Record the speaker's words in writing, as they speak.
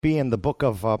Be in the book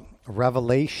of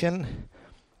Revelation.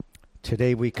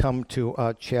 Today we come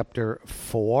to chapter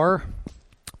 4.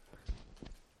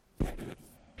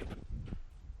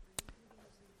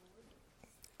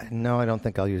 No, I don't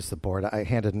think I'll use the board. I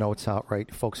handed notes out,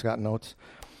 right? Folks got notes?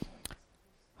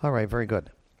 All right, very good.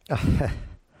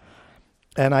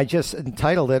 And I just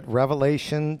entitled it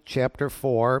Revelation chapter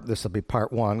 4. This will be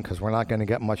part 1 because we're not going to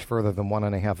get much further than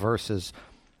 1.5 verses.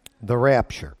 The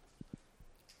Rapture.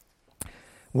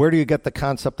 Where do you get the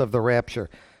concept of the rapture?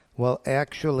 Well,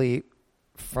 actually,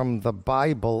 from the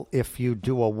Bible, if you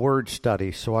do a word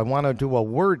study. So I want to do a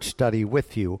word study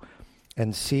with you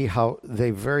and see how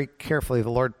the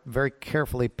Lord very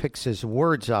carefully picks his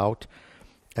words out.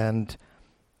 And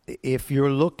if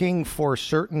you're looking for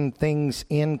certain things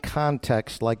in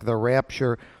context, like the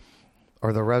rapture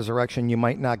or the resurrection, you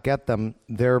might not get them.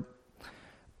 They're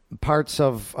parts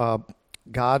of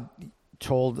God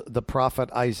told the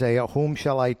prophet Isaiah, whom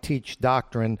shall I teach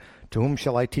doctrine? To whom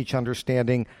shall I teach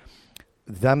understanding?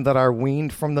 Them that are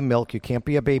weaned from the milk. You can't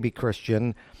be a baby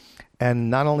Christian. And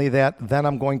not only that, then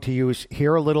I'm going to use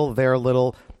here a little, there a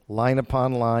little, line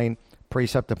upon line,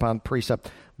 precept upon precept.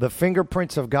 The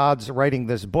fingerprints of God's writing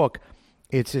this book,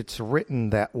 it's written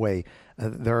that way.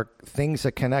 There are things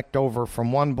that connect over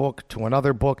from one book to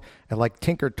another book. And like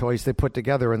Tinker Toys, they put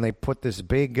together and they put this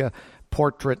big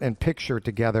portrait and picture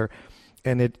together.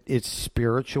 And it's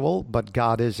spiritual, but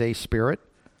God is a spirit.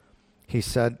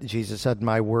 Jesus said,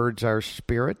 my words are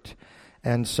spirit.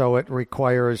 And so it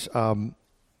requires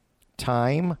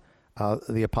time.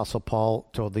 The Apostle Paul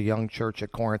told the young church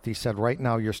at Corinth, he said, right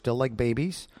now you're still like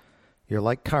babies. You're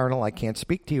like carnal. I can't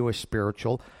speak to you as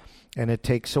spiritual. And it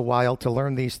takes a while to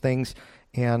learn these things.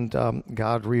 And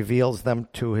God reveals them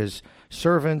to his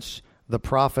servants, the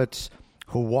prophets,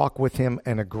 who walk with him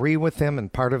and agree with him.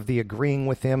 And part of the agreeing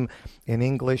with him in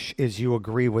English is you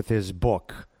agree with his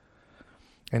book.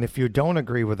 And if you don't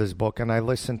agree with his book, and I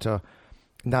listen to,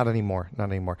 not anymore,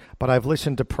 but I've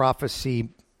listened to prophecy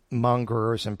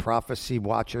mongers and prophecy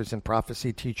watchers and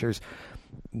prophecy teachers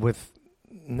with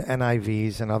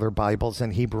NIVs and other Bibles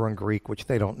and Hebrew and Greek, which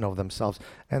they don't know themselves,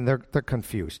 and they're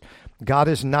confused. God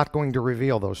is not going to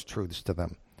reveal those truths to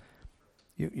them.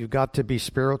 You've got to be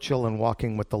spiritual and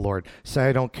walking with the Lord. Say,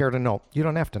 I don't care to know. You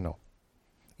don't have to know.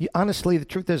 Honestly, the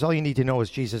truth is all you need to know is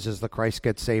Jesus is the Christ.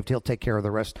 Get saved. He'll take care of the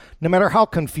rest, no matter how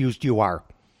confused you are.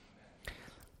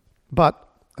 But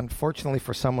unfortunately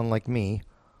for someone like me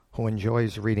who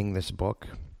enjoys reading this book,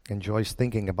 enjoys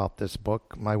thinking about this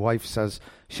book, my wife says,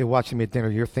 she's watching me at dinner,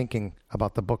 you're thinking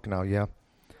about the book now, yeah?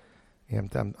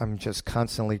 I'm just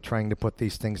constantly trying to put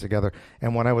these things together.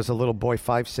 And when I was a little boy,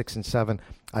 5, 6, and 7,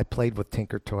 I played with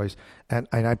Tinker Toys. And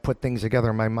I put things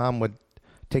together. My mom would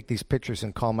take these pictures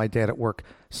and call my dad at work.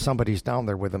 Somebody's down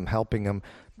there with him, helping him.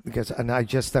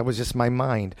 That was just my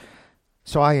mind.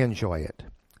 So I enjoy it.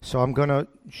 So I'm going to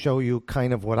show you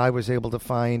kind of what I was able to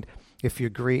find. If you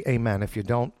agree, amen. If you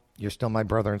don't, you're still my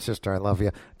brother and sister. I love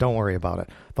you. Don't worry about it.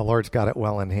 The Lord's got it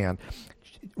well in hand.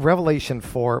 Revelation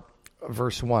 4,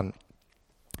 verse 1.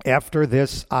 After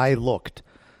this I looked.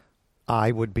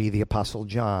 I would be the Apostle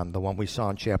John, the one we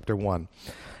saw in chapter 1.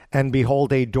 And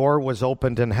behold, a door was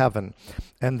opened in heaven.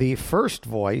 And the first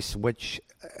voice, which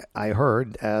I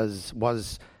heard as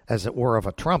it were of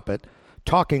a trumpet,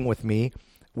 talking with me,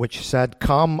 which said,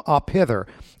 come up hither,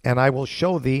 and I will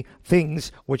show thee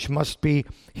things which must be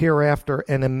hereafter.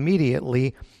 And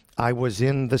immediately I was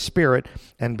in the Spirit,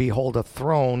 and behold, a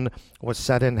throne was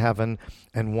set in heaven,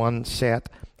 and one sat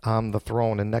on the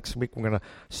throne. And next week we're going to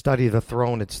study the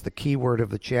throne. It's the key word of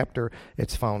the chapter.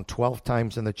 It's found 12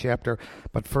 times in the chapter.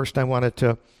 But first I wanted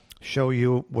to show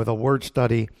you with a word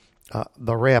study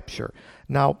the rapture.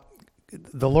 Now,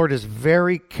 the Lord is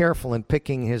very careful in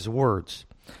picking his words.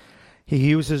 He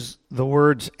uses the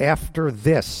words after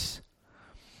this.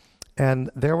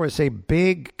 And there was a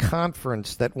big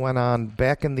conference that went on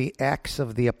back in the Acts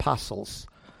of the Apostles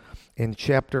in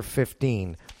chapter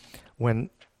 15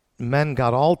 when men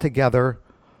got all together,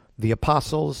 the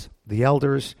apostles, the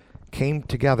elders, came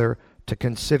together to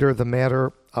consider the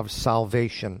matter of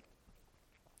salvation.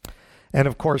 And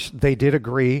of course, they did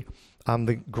agree on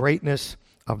the greatness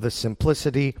of the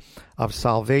simplicity of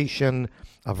salvation.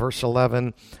 Verse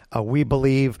 11, we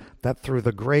believe that through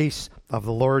the grace of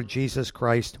the Lord Jesus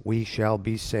Christ, we shall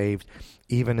be saved,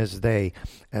 even as they.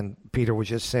 And Peter was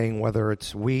just saying, whether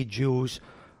it's we Jews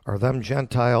or them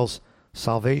Gentiles,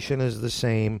 salvation is the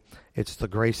same. It's the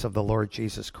grace of the Lord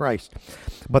Jesus Christ.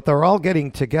 But they're all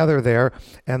getting together there,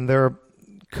 and they're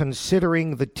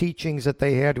considering the teachings that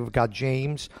they had. We've got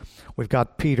James, we've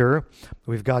got Peter,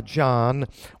 we've got John,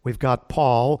 we've got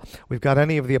Paul, we've got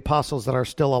any of the apostles that are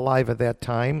still alive at that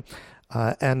time.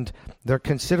 And they're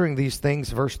considering these things,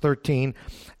 verse 13.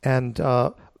 And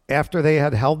after they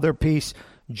had held their peace,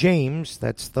 James,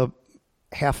 that's the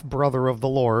half-brother of the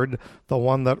Lord, the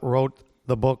one that wrote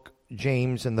the book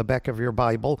James in the back of your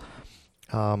Bible,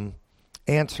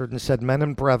 answered and said, Men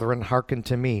and brethren, hearken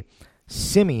to me.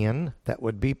 Simeon, that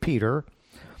would be Peter,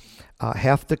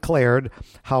 hath declared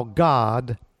how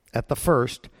God, at the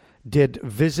first, did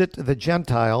visit the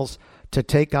Gentiles to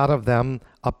take out of them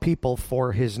a people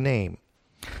for his name.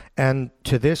 And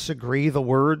to this agree the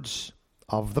words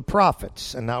of the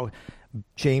prophets. And now,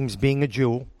 James being a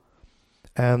Jew,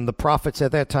 and the prophets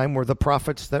at that time were the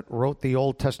prophets that wrote the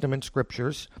Old Testament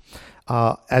scriptures.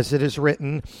 As it is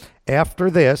written, after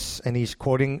this, and he's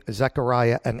quoting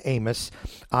Zechariah and Amos,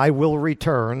 I will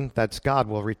return, that's God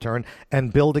will return,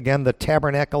 and build again the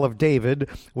tabernacle of David,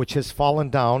 which has fallen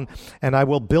down, and I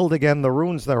will build again the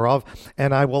ruins thereof,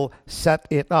 and I will set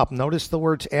it up. Notice the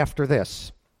words after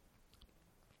this.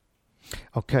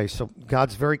 Okay, so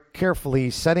God's very carefully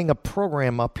setting a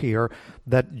program up here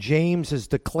that James is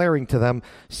declaring to them,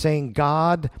 saying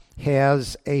God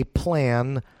has a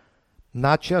plan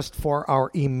not just for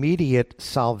our immediate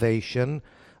salvation,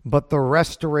 but the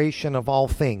restoration of all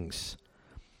things.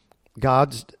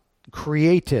 God's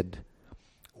created.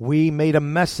 We made a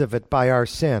mess of it by our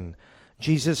sin.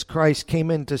 Jesus Christ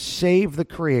came in to save the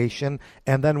creation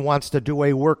and then wants to do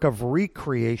a work of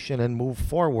recreation and move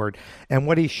forward. And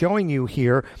what he's showing you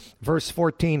here, verse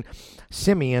 14,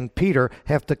 Simeon, Peter,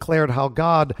 have declared how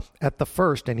God at the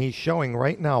first, and he's showing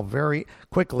right now very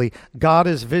quickly, God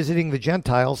is visiting the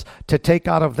Gentiles to take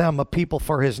out of them a people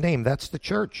for his name. That's the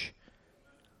church.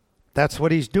 That's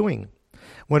what he's doing.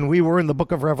 When we were in the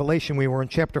book of Revelation, we were in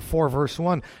chapter 4, verse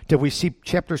 1. Did we see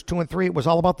chapters 2 and 3? It was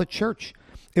all about the church.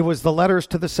 It was the letters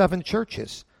to the 7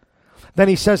 churches. Then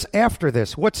he says, after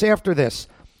this. What's after this?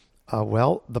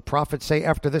 Well, the prophets say,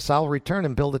 after this I'll return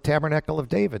and build a tabernacle of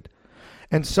David.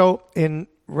 And so in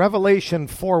Revelation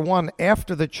 4:1,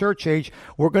 after the church age,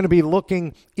 we're going to be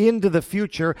looking into the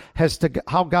future as to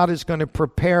how God is going to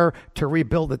prepare to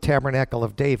rebuild the tabernacle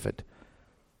of David.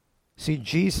 See,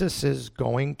 Jesus is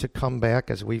going to come back,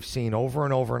 as we've seen over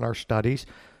and over in our studies,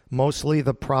 mostly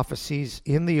the prophecies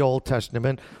in the Old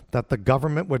Testament, that the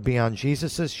government would be on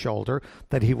Jesus' shoulder,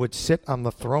 that he would sit on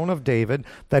the throne of David,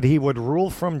 that he would rule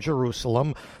from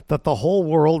Jerusalem, that the whole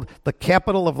world, the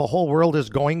capital of the whole world is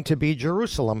going to be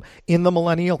Jerusalem in the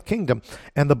millennial kingdom.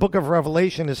 And the book of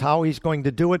Revelation is how he's going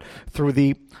to do it through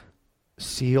the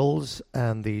seals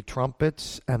and the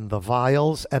trumpets and the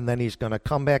vials, and then he's going to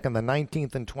come back in the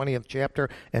 19th and 20th chapter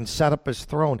and set up his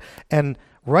throne. And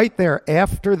right there,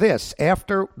 after this,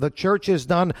 after the church is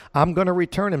done, I'm going to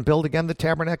return and build again the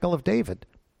tabernacle of David.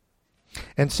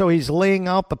 And so he's laying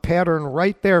out the pattern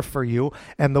right there for you,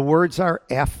 and the words are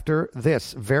after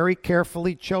this, very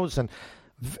carefully chosen.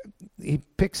 He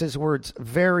picks his words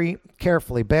very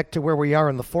carefully. Back to where we are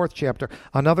in the 4th chapter,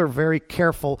 another very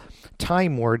careful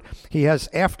time word. He has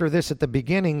after this at the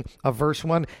beginning of verse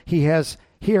 1, he has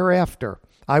hereafter.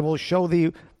 I will show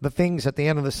thee the things at the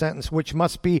end of the sentence, which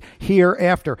must be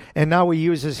hereafter. And now he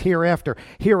uses hereafter.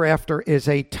 Hereafter is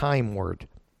a time word.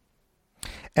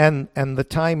 And the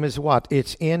time is what?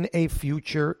 It's in a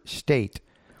future state.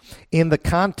 In the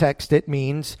context, it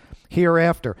means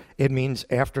hereafter. It means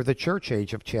after the church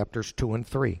age of chapters 2 and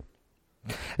 3.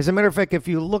 As a matter of fact, if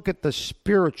you look at the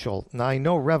spiritual, now I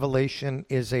know Revelation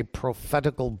is a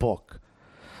prophetical book,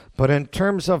 but in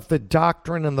terms of the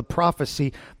doctrine and the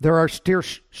prophecy, there are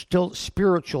still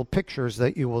spiritual pictures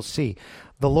that you will see.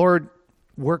 The Lord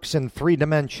works in 3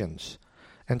 dimensions.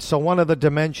 And so one of the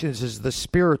dimensions is the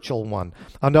spiritual one.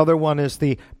 Another one is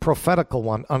the prophetical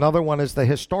one. Another one is the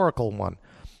historical one.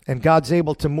 And God's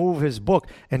able to move his book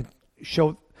and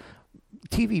show.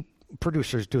 TV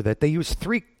producers do that. They use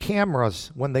 3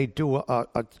 cameras when they do a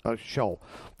show.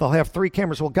 They'll have 3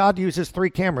 cameras. Well, God uses 3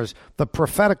 cameras, the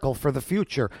prophetical for the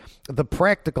future, the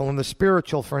practical and the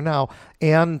spiritual for now,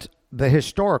 and the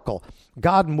historical.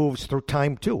 God moves through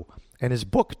time too, and his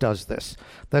book does this.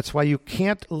 That's why you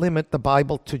can't limit the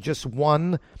Bible to just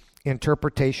one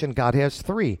interpretation. God has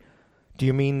 3. Do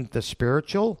you mean the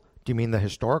spiritual? Do you mean the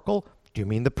historical? Do you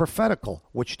mean the prophetical?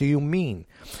 Which do you mean?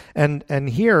 And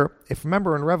here, if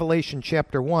remember in Revelation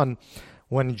chapter 1,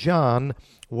 when John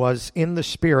was in the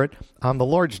Spirit on the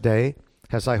Lord's Day,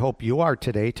 as I hope you are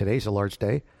today, today's the Lord's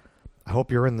Day, I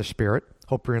hope you're in the Spirit,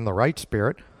 hope you're in the right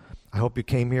spirit, I hope you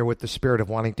came here with the spirit of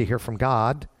wanting to hear from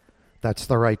God. That's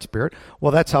the right spirit.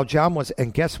 Well, that's how John was,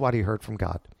 and guess what? He heard from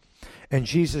God. And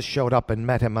Jesus showed up and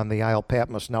met him on the Isle of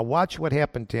Patmos. Now watch what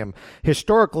happened to him.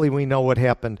 Historically, we know what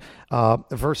happened.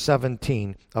 Verse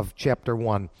 17 of chapter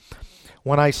 1.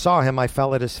 When I saw him, I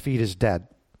fell at his feet as dead.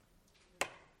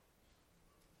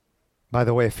 By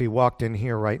the way, if he walked in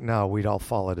here right now, we'd all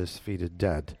fall at his feet as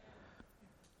dead.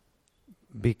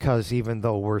 Because even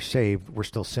though we're saved, we're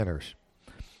still sinners.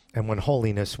 And when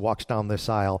holiness walks down this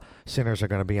aisle, sinners are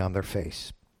going to be on their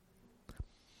face.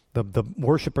 The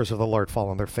worshipers of the Lord fall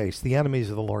on their face. The enemies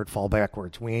of the Lord fall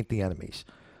backwards. We ain't the enemies.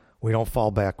 We don't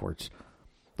fall backwards.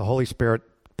 The Holy Spirit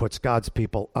puts God's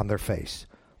people on their face.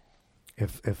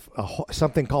 If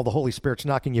something called the Holy Spirit's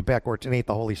knocking you backwards, it ain't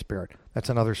the Holy Spirit. That's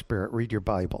another spirit. Read your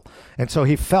Bible. And so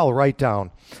he fell right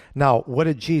down. Now, what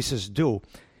did Jesus do?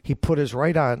 He put his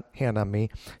hand on me,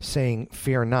 saying,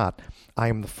 "Fear not, I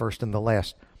am the first and the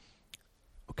last."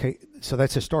 Okay, so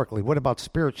that's historically. What about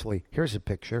spiritually? Here's a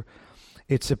picture.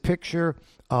 It's a picture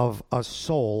of a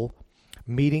soul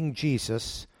meeting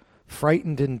Jesus,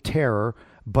 frightened in terror,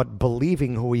 but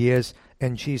believing who he is,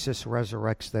 and Jesus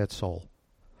resurrects that soul.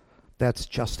 That's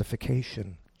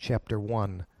justification, chapter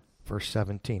 1, verse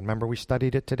 17. Remember we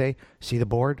studied it today? See the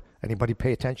board? Anybody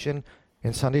pay attention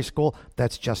in Sunday school?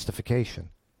 That's justification.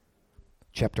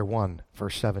 Chapter 1,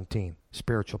 verse 17,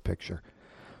 spiritual picture.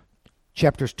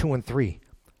 Chapters 2 and 3,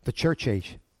 the church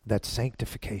age, that's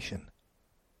sanctification.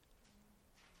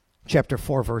 Chapter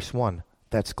 4, verse 1,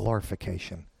 that's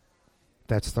glorification.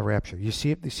 That's the rapture. You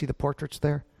see it? You see the portraits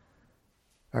there?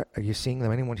 Are you seeing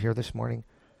them? Anyone here this morning?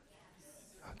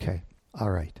 Okay, all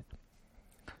right.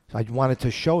 So I wanted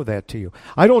to show that to you.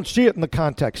 I don't see it in the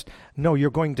context. No, you're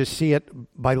going to see it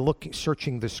by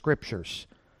searching the Scriptures.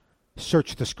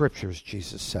 Search the Scriptures,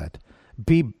 Jesus said.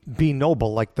 Be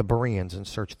noble like the Bereans and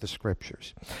search the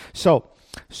Scriptures. So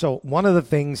one of the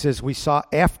things is we saw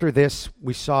after this,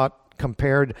 we saw it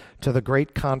compared to the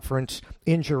great conference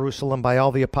in Jerusalem by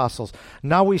all the apostles.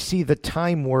 Now we see the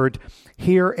time word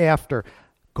hereafter.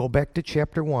 Go back to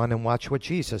chapter 1 and watch what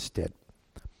Jesus did.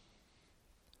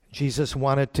 Jesus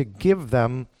wanted to give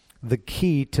them the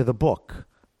key to the book.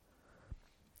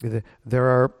 There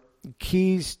are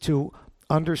keys to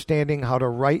understanding how to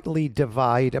rightly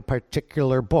divide a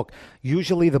particular book.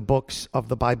 Usually the books of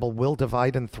the Bible will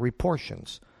divide in 3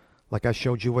 portions, like I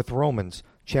showed you with Romans,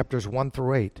 chapters 1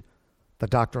 through 8, the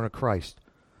doctrine of Christ.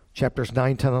 Chapters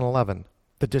 9, 10, and 11,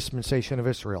 the dispensation of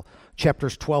Israel.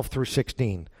 Chapters 12 through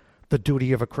 16, the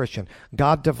duty of a Christian.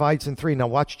 God divides in 3. Now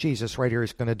watch Jesus right here.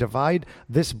 He's going to divide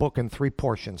this book in 3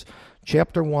 portions.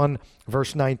 Chapter 1,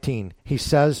 verse 19, he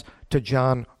says to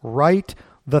John, "Write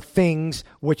the things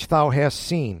which thou hast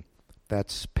seen."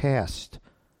 That's past.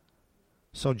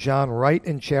 So John, write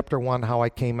in chapter 1 how I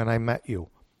came and I met you.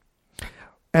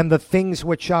 And the things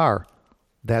which are,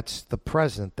 that's the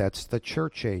present, that's the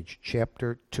church age,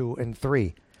 chapter 2 and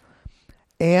 3.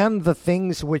 And the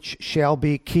things which shall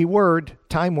be, key word,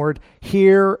 time word,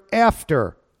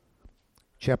 hereafter,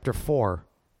 chapter 4,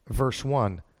 verse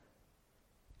 1.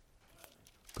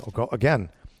 Go again.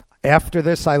 After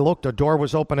this I looked, a door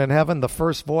was open in heaven. The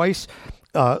first voice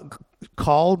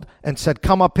called and said,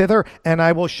 "Come up hither, and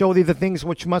I will show thee the things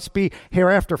which must be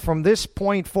hereafter." From this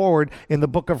point forward in the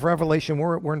book of Revelation,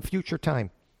 we're in future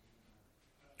time.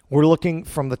 We're looking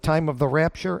from the time of the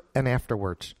rapture and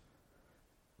afterwards.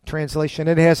 Translation,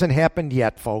 it hasn't happened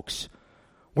yet, folks.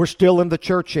 We're still in the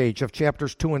church age of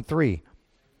chapters 2 and 3.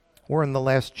 We're in the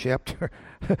last chapter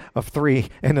of 3,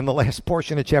 and in the last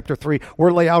portion of chapter 3,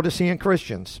 we're Laodicean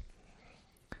Christians.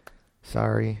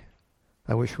 Sorry.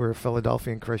 I wish we were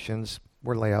Philadelphian Christians.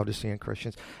 We're Laodicean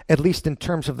Christians. At least in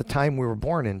terms of the time we were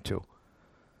born into.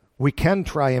 We can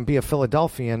try and be a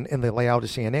Philadelphian in the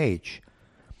Laodicean age.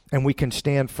 And we can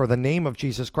stand for the name of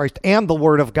Jesus Christ and the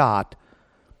Word of God,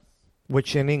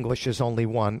 which in English is only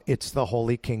one. It's the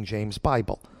Holy King James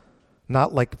Bible.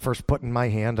 Not like first put in my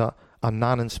hand a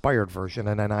non-inspired version,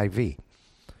 an NIV.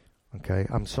 Okay,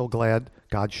 I'm so glad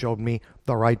God showed me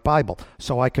the right Bible.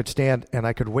 So I could stand and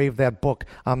I could wave that book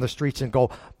on the streets and go,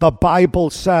 "The Bible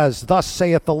says, thus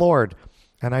saith the Lord."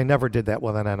 And I never did that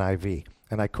with an NIV.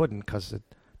 And I couldn't because it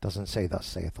doesn't say, "Thus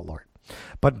saith the Lord."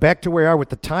 But back to where we are with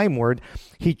the time word,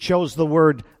 he chose the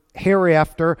word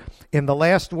hereafter. In the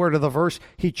last word of the verse,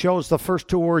 he chose the first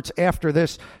 2 words after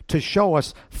this to show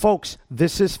us, folks,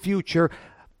 this is future.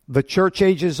 The church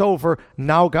age is over.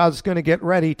 Now God's going to get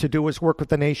ready to do his work with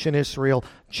the nation Israel,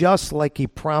 just like he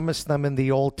promised them in the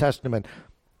Old Testament.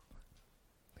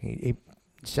 He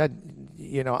said,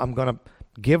 I'm going to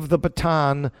give the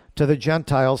baton to the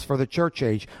Gentiles for the church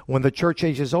age. When the church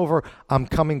age is over, I'm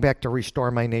coming back to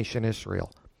restore my nation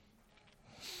Israel.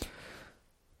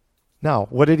 Now,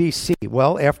 what did he see?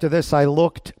 Well, after this I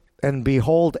looked, and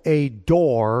behold, a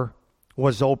door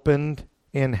was opened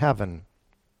in heaven.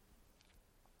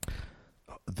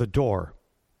 The door.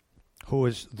 Who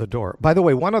is the door? By the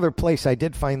way, one other place I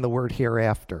did find the word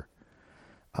hereafter.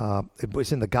 It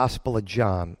was in the Gospel of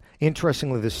John.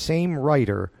 Interestingly, the same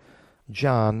writer,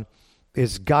 John,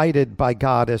 is guided by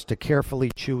God as to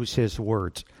carefully choose his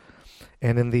words.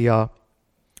 And in the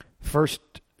first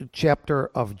chapter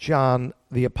of John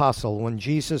the Apostle, when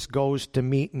Jesus goes to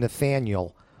meet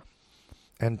Nathanael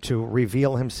and to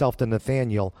reveal himself to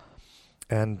Nathanael,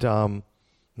 and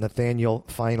Nathanael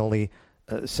finally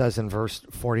says in verse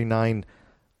 49,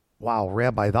 "Wow,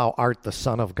 Rabbi, thou art the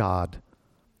Son of God.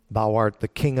 Thou art the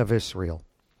King of Israel."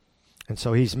 And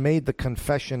so he's made the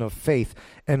confession of faith.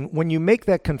 And when you make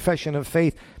that confession of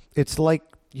faith, it's like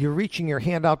you're reaching your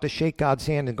hand out to shake God's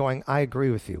hand and going, "I agree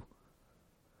with you."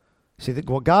 See,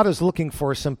 what God is looking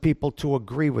for is some people to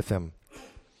agree with him.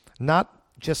 Not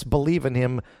just believe in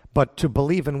him, but to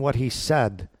believe in what he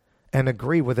said and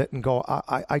agree with it and go,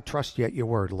 I trust you at your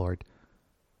word, Lord.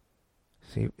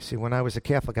 See, when I was a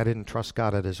Catholic, I didn't trust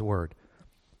God at his word.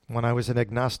 When I was an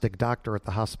agnostic doctor at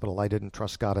the hospital, I didn't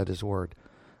trust God at his word.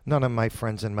 None of my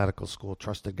friends in medical school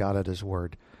trusted God at his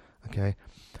word. Okay?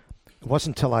 It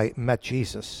wasn't until I met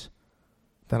Jesus,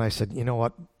 then I said, you know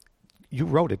what? You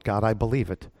wrote it, God. I believe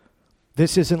it.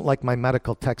 This isn't like my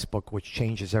medical textbook, which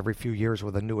changes every few years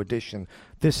with a new edition.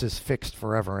 This is fixed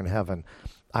forever in heaven.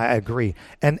 I agree.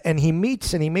 And he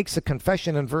meets and he makes a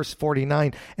confession in verse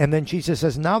 49. And then Jesus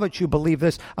says, now that you believe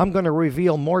this, I'm going to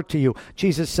reveal more to you.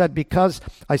 Jesus said, because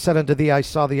I said unto thee, I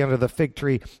saw thee under the fig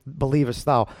tree, believest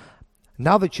thou?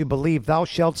 Now that you believe, thou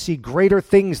shalt see greater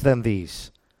things than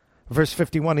these. Verse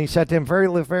 51, he said to him,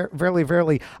 verily, verily,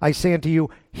 verily, I say unto you,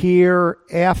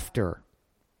 hereafter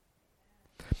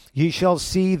ye shall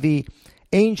see the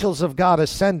angels of God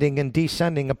ascending and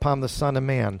descending upon the Son of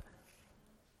Man.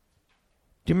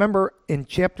 Do you remember in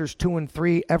chapters 2 and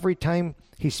 3, every time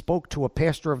he spoke to a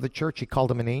pastor of the church, he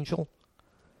called him an angel?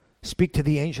 Speak to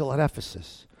the angel at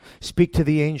Ephesus. Speak to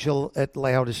the angel at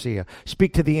Laodicea.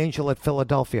 Speak to the angel at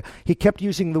Philadelphia. He kept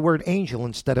using the word angel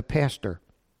instead of pastor.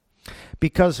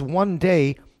 Because one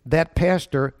day that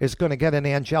pastor is going to get an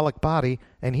angelic body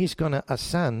and he's going to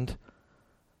ascend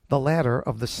the ladder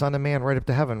of the Son of Man right up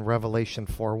to heaven, Revelation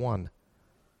 4:1.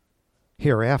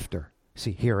 Hereafter.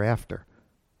 See, hereafter.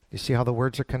 You see how the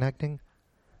words are connecting?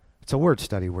 It's a word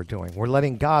study we're doing. We're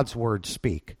letting God's word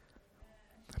speak.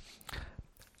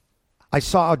 I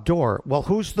saw a door. Well,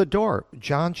 who's the door?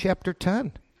 John chapter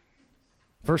 10,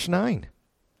 verse 9.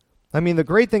 I mean, the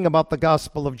great thing about the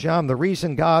Gospel of John, the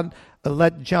reason God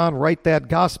let John write that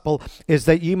gospel is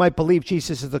that ye might believe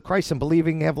Jesus is the Christ and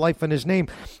believing have life in his name.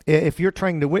 If you're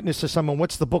trying to witness to someone,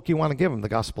 what's the book you want to give them? The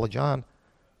Gospel of John.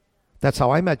 That's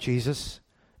how I met Jesus.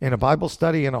 In a Bible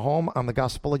study in a home on the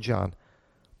Gospel of John.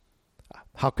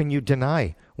 How can you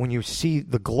deny when you see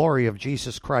the glory of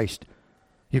Jesus Christ?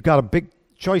 You've got a big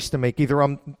choice to make. Either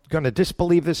I'm going to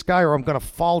disbelieve this guy or I'm going to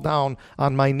fall down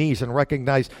on my knees and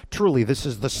recognize truly this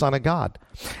is the Son of God.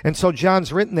 And so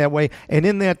John's written that way. And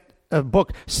in that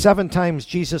book, 7 times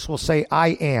Jesus will say, I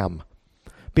am.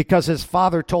 Because his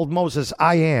father told Moses,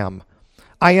 I am.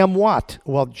 I am what?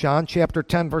 Well, John chapter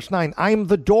 10, verse 9, I am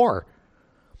the door.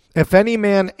 If any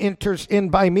man enters in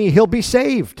by me, he'll be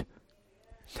saved.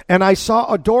 And I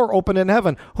saw a door open in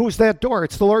heaven. Who's that door?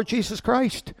 It's the Lord Jesus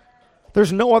Christ.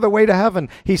 There's no other way to heaven.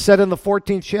 He said in the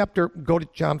 14th chapter, go to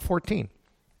John 14.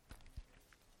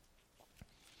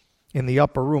 In the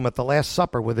upper room at the Last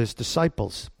Supper with his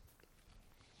disciples.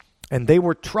 And they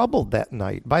were troubled that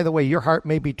night. By the way, your heart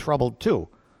may be troubled too.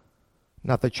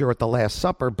 Not that you're at the Last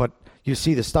Supper, but you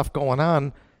see the stuff going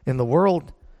on in the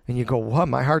world and you go, wow,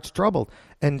 my heart's troubled.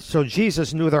 And so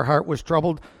Jesus knew their heart was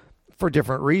troubled for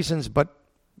different reasons, but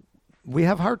we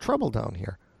have heart trouble down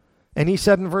here. And he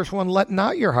said in verse 1, let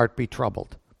not your heart be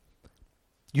troubled.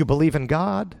 You believe in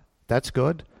God, that's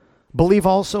good. Believe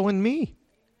also in me.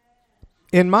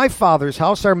 In my Father's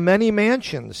house are many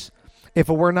mansions. If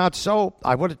it were not so,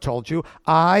 I would have told you,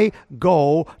 I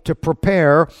go to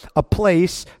prepare a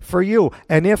place for you.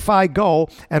 And if I go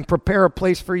and prepare a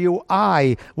place for you,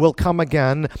 I will come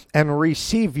again and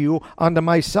receive you unto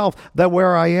myself, that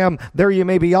where I am, there you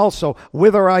may be also.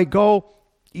 Whither I go,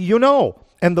 you know,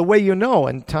 and the way you know.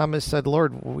 And Thomas said,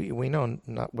 Lord, we know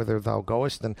not whither thou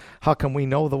goest, and how can we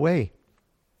know the way?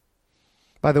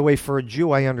 By the way, for a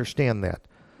Jew, I understand that.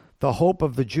 The hope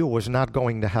of the Jew was not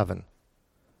going to heaven.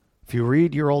 If you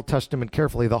read your Old Testament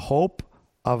carefully, the hope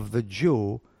of the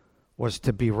Jew was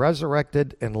to be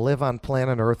resurrected and live on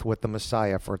planet Earth with the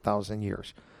Messiah for 1,000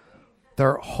 years.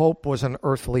 Their hope was an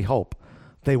earthly hope.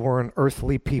 They were an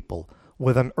earthly people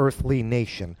with an earthly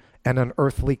nation and an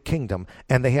earthly kingdom,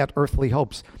 and they had earthly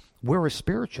hopes. We're a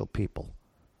spiritual people.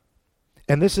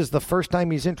 And this is the first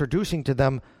time he's introducing to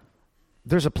them,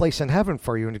 there's a place in heaven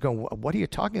for you. And you go, what are you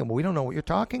talking about? We don't know what you're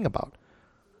talking about.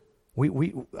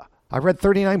 I read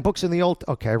 39 books in the Old.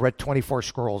 Okay, I read 24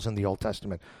 scrolls in the Old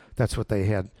Testament. That's what they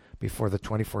had before the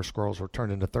 24 scrolls were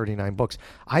turned into 39 books.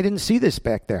 I didn't see this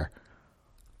back there.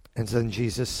 And then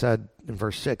Jesus said in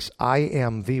verse 6, I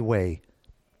am the way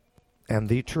and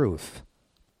the truth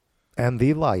and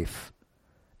the life,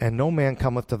 and no man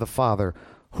cometh to the Father,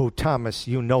 who, Thomas,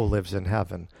 you know lives in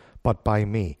heaven, but by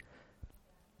me.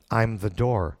 I'm the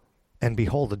door, and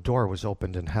behold, a door was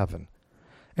opened in heaven.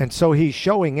 And so he's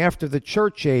showing after the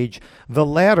church age, the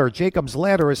ladder, Jacob's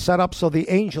ladder, is set up so the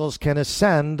angels can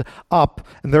ascend up,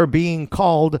 and they're being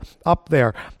called up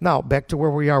there. Now, back to where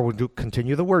we are, we'll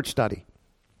continue the word study.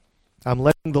 I'm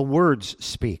letting the words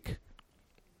speak.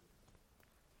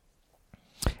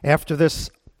 After this,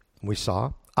 we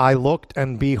saw, I looked,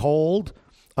 and behold,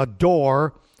 a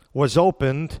door was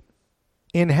opened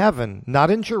in heaven,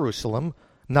 not in Jerusalem,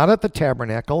 not at the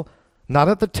tabernacle, not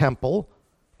at the temple,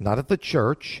 not at the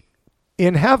church,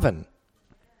 in heaven.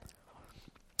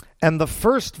 And the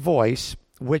first voice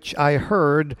which I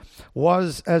heard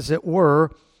was, as it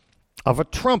were, of a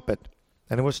trumpet,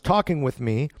 and it was talking with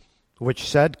me, which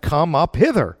said, Come up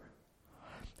hither.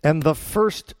 And the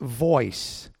first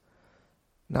voice.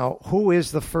 Now, who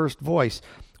is the first voice?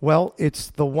 Well,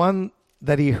 it's the one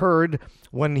that he heard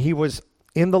when he was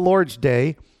in the Lord's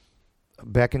day,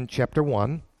 back in chapter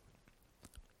 1.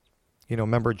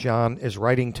 Remember, John is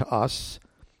writing to us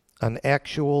an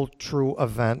actual true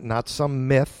event, not some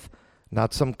myth,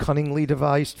 not some cunningly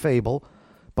devised fable,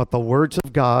 but the words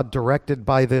of God directed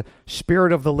by the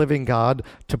Spirit of the living God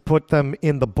to put them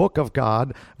in the book of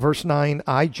God. Verse 9,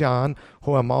 I, John,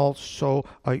 who am also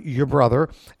your brother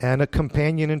and a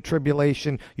companion in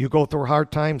tribulation. You go through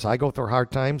hard times, I go through hard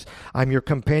times. I'm your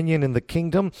companion in the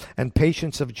kingdom and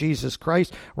patience of Jesus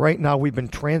Christ. Right now we've been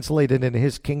translated into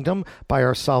his kingdom by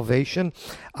our salvation.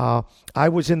 I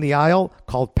was in the isle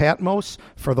called Patmos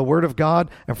for the word of God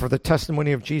and for the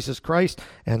testimony of Jesus Christ.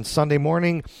 And Sunday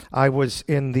morning I was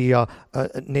in the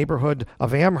neighborhood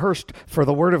of Amherst for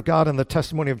the word of God and the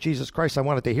testimony of Jesus Christ. I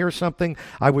wanted to hear something.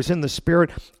 I was in the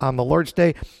Spirit on the Lord's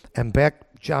day. And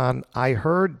back, John, I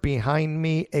heard behind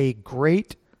me a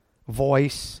great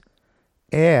voice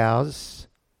as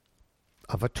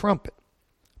of a trumpet.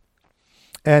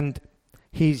 And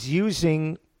he's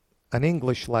using an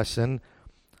English lesson.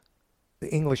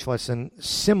 The English lesson,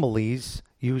 similes,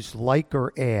 use like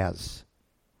or as.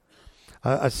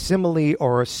 A simile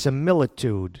or a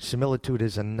similitude. Similitude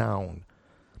is a noun.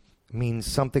 It means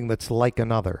something that's like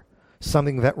another.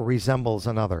 Something that resembles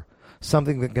another.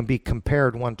 Something that can be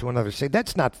compared one to another. Say,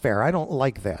 that's not fair. I don't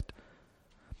like that.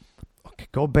 Okay,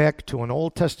 go back to an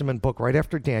Old Testament book right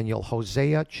after Daniel,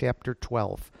 Hosea chapter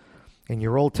 12. In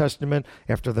your Old Testament,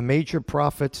 after the major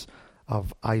prophets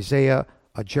of Isaiah,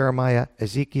 Jeremiah,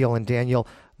 Ezekiel, and Daniel,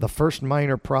 the first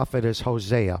minor prophet is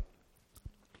Hosea.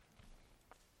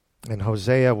 And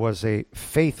Hosea was a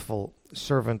faithful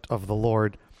servant of the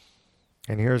Lord.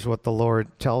 And here's what the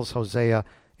Lord tells Hosea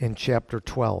in chapter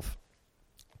 12.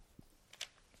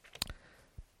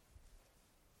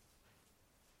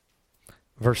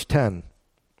 Verse 10.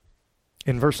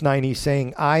 In verse 9, he's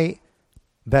saying, I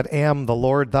that am the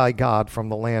Lord thy God from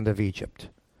the land of Egypt.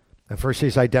 And first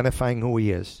he's identifying who he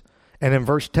is. And in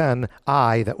verse 10,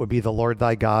 I, that would be the Lord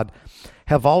thy God,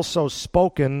 have also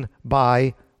spoken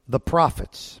by the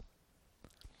prophets.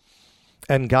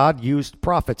 And God used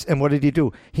prophets. And what did he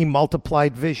do? He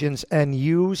multiplied visions and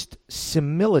used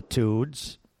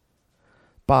similitudes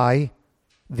by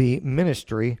the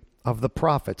ministry of the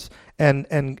prophets.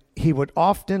 And he would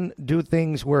often do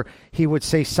things where he would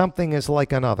say something is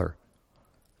like another.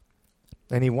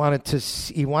 And he wanted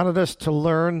us to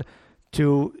learn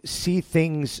to see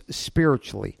things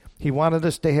spiritually. He wanted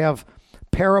us to have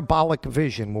parabolic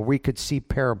vision where we could see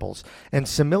parables. And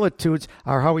similitudes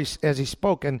are how as he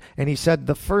spoke. And he said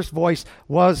the first voice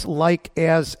was like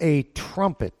as a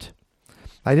trumpet.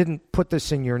 I didn't put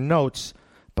this in your notes,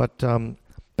 but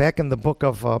back in the book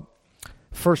of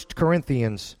 1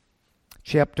 Corinthians,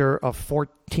 chapter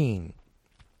 14.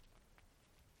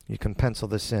 You can pencil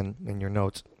this in your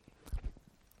notes.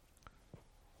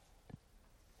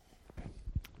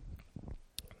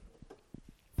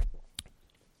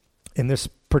 In this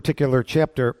particular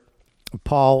chapter,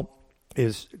 Paul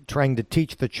is trying to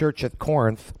teach the church at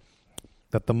Corinth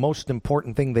that the most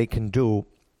important thing they can do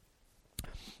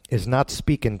is not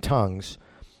speak in tongues,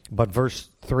 but verse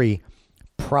 3,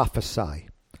 prophesy.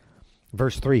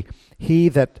 Verse 3, he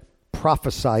that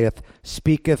prophesieth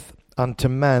speaketh unto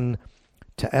men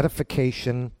to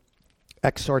edification,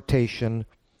 exhortation,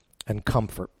 and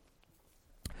comfort.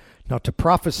 Now, to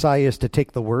prophesy is to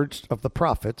take the words of the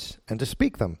prophets and to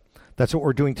speak them. That's what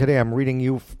we're doing today. I'm reading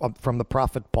you from the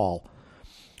prophet Paul.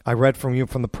 I read from you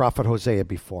from the prophet Hosea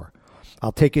before.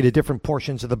 I'll take you to different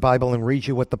portions of the Bible and read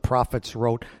you what the prophets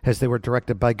wrote as they were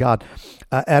directed by God.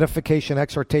 Edification,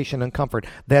 exhortation, and comfort.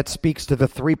 That speaks to the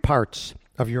three parts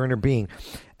of your inner being.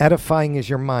 Edifying is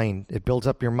your mind. It builds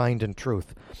up your mind in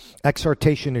truth.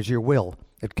 Exhortation is your will.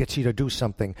 It gets you to do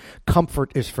something.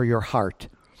 Comfort is for your heart.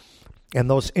 And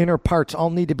those inner parts all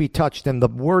need to be touched, and the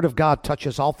Word of God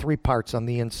touches all three parts on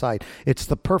the inside. It's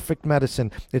the perfect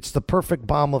medicine. It's the perfect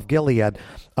balm of Gilead.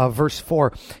 Verse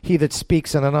 4, he that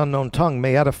speaks in an unknown tongue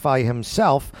may edify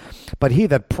himself, but he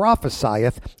that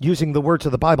prophesieth, using the words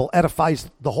of the Bible, edifies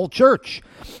the whole church.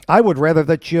 I would rather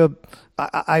that you...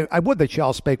 I would that you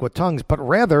all spake with tongues, but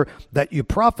rather that you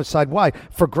prophesied. Why?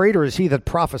 For greater is he that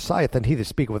prophesieth than he that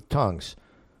speaketh with tongues.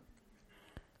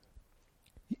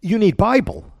 You need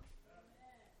Bible.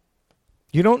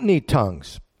 You don't need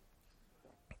tongues.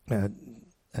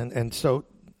 And so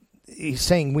he's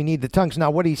saying we need the tongues.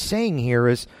 Now what he's saying here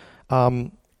is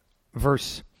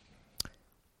verse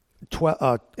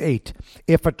 8.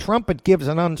 If a trumpet gives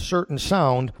an uncertain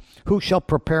sound, who shall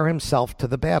prepare himself to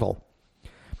the battle?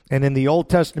 And in the Old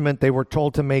Testament they were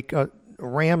told to make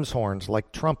ram's horns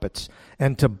like trumpets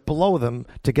and to blow them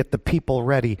to get the people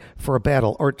ready for a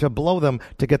battle, or to blow them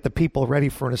to get the people ready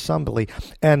for an assembly.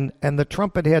 And the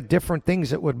trumpet had different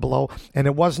things it would blow, and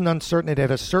it wasn't uncertain. It had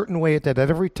a certain way it did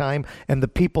at every time, and the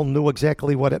people knew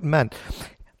exactly what it meant.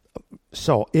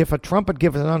 So if a trumpet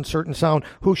gives an uncertain sound,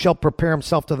 who shall prepare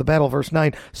himself to the battle? Verse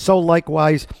 9, so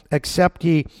likewise, except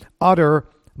ye utter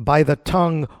by the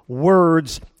tongue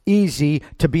words easy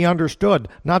to be understood,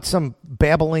 not some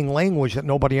babbling language that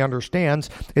nobody understands.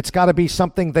 It's got to be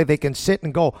something that they can sit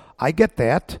and go, I get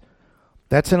that.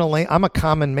 That's in a language. I'm a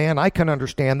common man. I can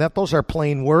understand that. Those are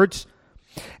plain words.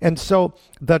 And so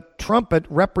the trumpet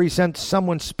represents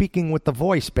someone speaking with the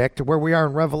voice. Back to where we are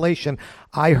in Revelation,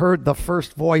 I heard the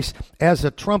first voice as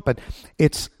a trumpet.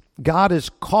 It's God is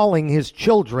calling his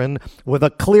children with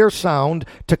a clear sound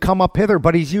to come up hither,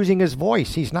 but he's using his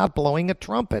voice. He's not blowing a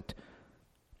trumpet.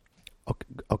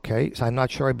 Okay, so I'm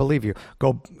not sure I believe you.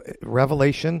 Go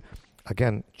Revelation,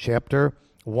 again, chapter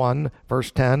 1,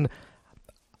 verse 10.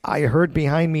 I heard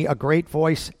behind me a great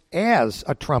voice as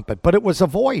a trumpet, but it was a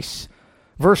voice.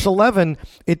 Verse 11,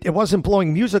 it wasn't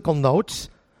blowing musical notes,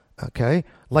 okay,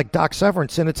 like Doc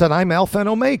Severinsen. It said, I'm Alpha and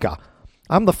Omega.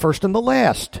 I'm the first and the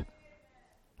last.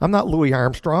 I'm not Louis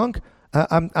Armstrong.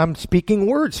 I'm speaking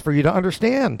words for you to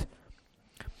understand.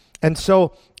 And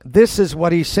so this is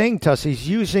what he's saying to us. He's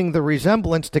using the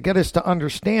resemblance to get us to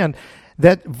understand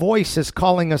that voice is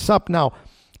calling us up. Now,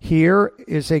 here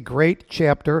is a great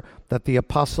chapter that the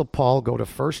Apostle Paul, go to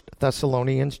 1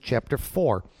 Thessalonians chapter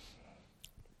 4.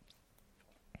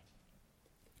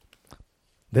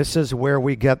 This is where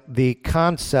we get the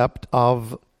concept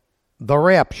of the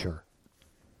rapture.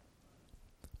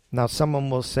 Now, someone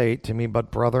will say to me,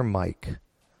 but Brother Mike,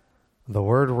 the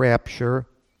word rapture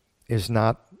is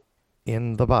not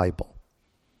in the Bible.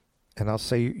 And I'll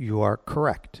say you are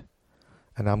correct.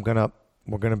 And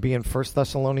we're going to be in 1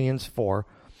 Thessalonians 4,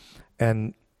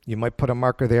 and you might put a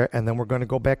marker there, and then we're going to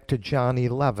go back to John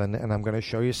 11, and I'm going to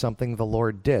show you something the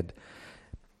Lord did.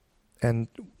 And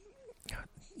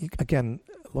again,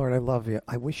 Lord, I love you.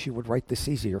 I wish you would write this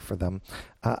easier for them.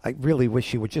 I really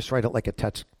wish you would just write it like a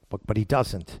textbook, but he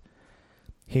doesn't.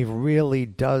 He really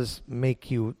does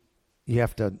make you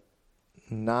have to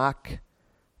knock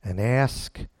and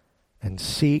ask and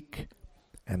seek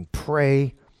and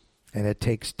pray, and it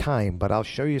takes time. But I'll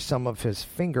show you some of his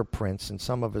fingerprints and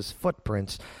some of his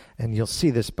footprints, and you'll see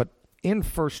this. But in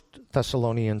 1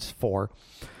 Thessalonians 4,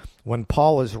 when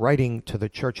Paul is writing to the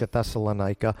church at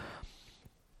Thessalonica,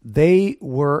 they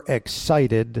were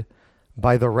excited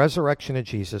by the resurrection of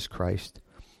Jesus Christ.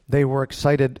 They were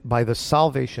excited by the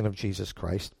salvation of Jesus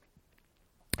Christ.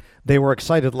 They were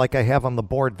excited, like I have on the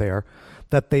board there,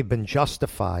 that they've been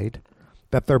justified,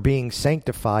 that they're being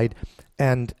sanctified,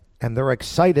 and they're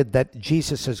excited that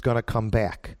Jesus is going to come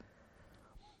back.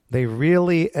 They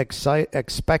really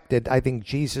expected, I think,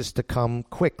 Jesus to come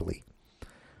quickly.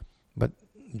 But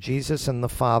Jesus and the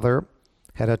Father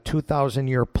had a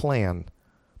 2,000-year plan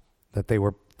that they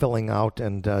were filling out,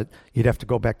 and you'd have to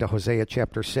go back to Hosea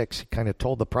chapter 6. He kind of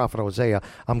told the prophet Hosea,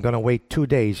 I'm going to wait 2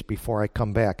 days before I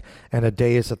come back, and a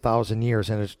day is 1,000 years,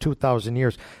 and it's 2,000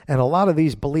 years. And a lot of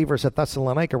these believers at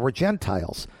Thessalonica were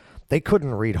Gentiles. They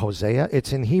couldn't read Hosea.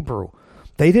 It's in Hebrew.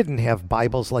 They didn't have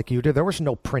Bibles like you did. There was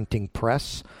no printing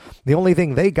press. The only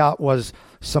thing they got was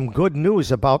some good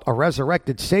news about a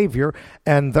resurrected Savior,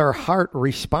 and their heart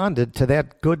responded to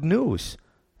that good news.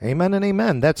 Amen and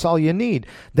amen. That's all you need.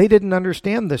 They didn't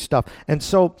understand this stuff. And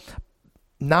so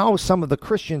now some of the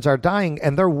Christians are dying,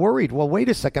 and they're worried. Well, wait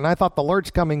a second. I thought the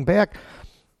Lord's coming back.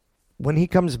 When he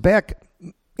comes back,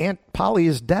 Aunt Polly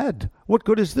is dead. What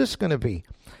good is this going to be?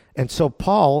 And so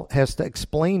Paul has to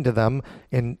explain to them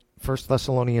in 1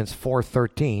 Thessalonians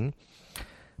 4:13,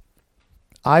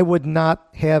 I would not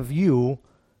have you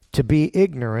to be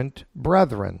ignorant,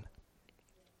 brethren.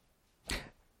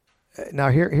 Now,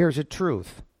 here's a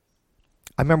truth.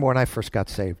 I remember when I first got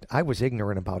saved, I was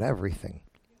ignorant about everything.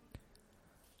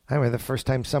 I remember the first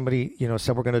time somebody,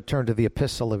 said we're going to turn to the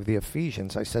epistle of the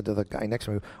Ephesians. I said to the guy next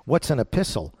to me, what's an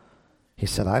epistle? He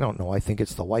said, I don't know. I think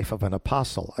it's the wife of an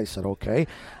apostle. I said, okay.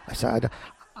 I said,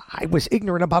 I was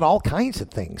ignorant about all kinds of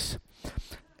things.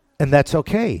 And that's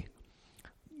okay,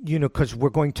 because we're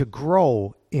going to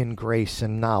grow in grace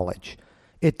and knowledge.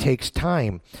 It takes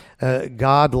time.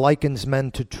 God likens men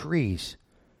to trees.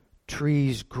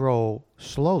 Trees grow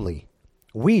slowly.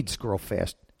 Weeds grow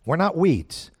fast. We're not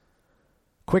weeds.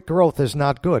 Quick growth is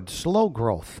not good. Slow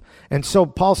growth. And so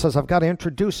Paul says, I've got to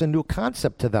introduce a new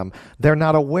concept to them. They're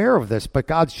not aware of this, but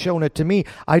God's shown it to me.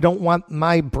 I don't want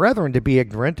my brethren to be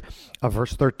ignorant, of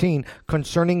verse 13,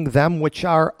 concerning them which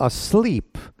are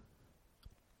asleep.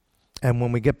 And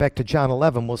when we get back to John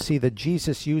 11, we'll see that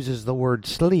Jesus uses the word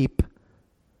sleep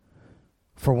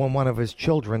for when one of his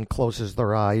children closes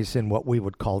their eyes in what we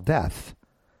would call death.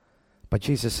 But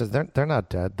Jesus says, they're not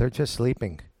dead. They're just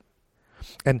sleeping.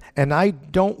 And I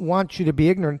don't want you to be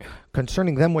ignorant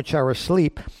concerning them which are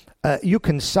asleep. You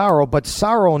can sorrow, but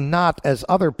sorrow not as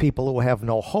other people who have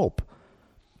no hope.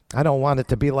 I don't want it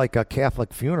to be like a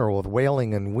Catholic funeral with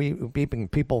wailing and weeping,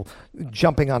 people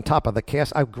jumping on top of the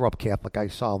casket. I grew up Catholic. I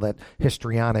saw that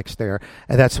histrionics there.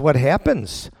 And that's what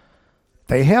happens.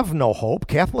 They have no hope.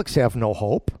 Catholics have no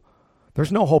hope.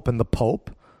 There's no hope in the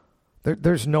Pope.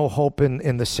 There's no hope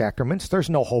in the sacraments. There's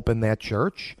no hope in that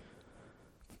church.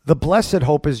 The blessed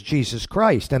hope is Jesus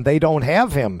Christ, and they don't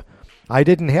have him. I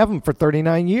didn't have him for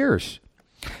 39 years.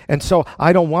 And so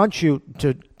I don't want you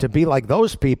to be like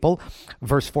those people.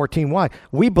 Verse 14, why?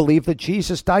 We believe that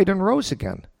Jesus died and rose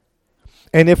again.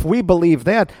 And if we believe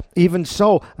that, even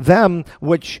so, them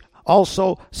which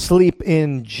also sleep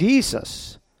in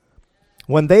Jesus,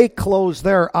 when they closed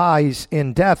their eyes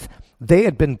in death, they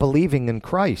had been believing in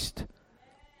Christ.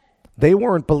 They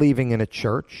weren't believing in a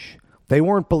church. They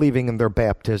weren't believing in their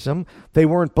baptism. They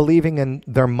weren't believing in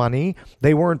their money.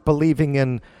 They weren't believing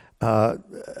in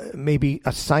maybe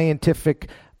a scientific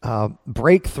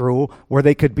breakthrough where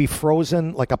they could be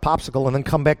frozen like a popsicle and then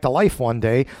come back to life one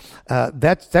day.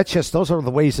 Those are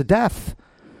the ways of death.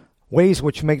 Ways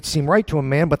which make it seem right to a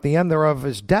man, but the end thereof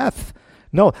is death.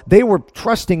 No, they were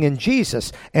trusting in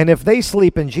Jesus. And if they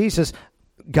sleep in Jesus,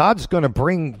 God's going to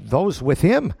bring those with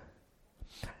him.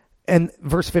 And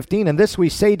verse 15, and this we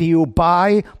say to you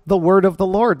by the word of the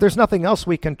Lord. There's nothing else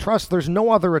we can trust. There's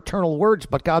no other eternal words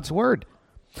but God's word.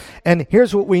 And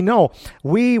here's what we know.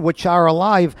 We which are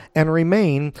alive and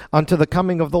remain unto the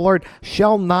coming of the Lord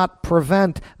shall not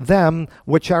prevent them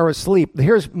which are asleep.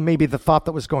 Here's maybe the thought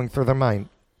that was going through their mind.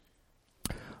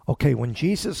 Okay, when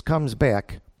Jesus comes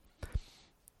back,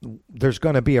 there's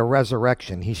going to be a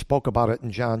resurrection. He spoke about it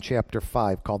in John chapter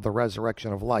 5, called the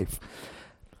resurrection of life.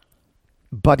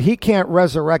 But he can't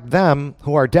resurrect them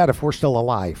who are dead if we're still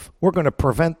alive. We're going to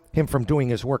prevent him from doing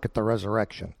his work at the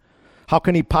resurrection. How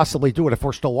can he possibly do it if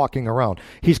we're still walking around?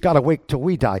 He's got to wait till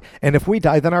we die. And if we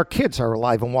die, then our kids are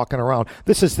alive and walking around.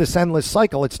 This is this endless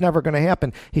cycle. It's never going to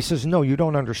happen. He says, no, you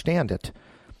don't understand it.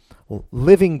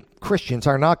 Living Christians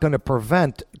are not going to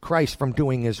prevent Christ from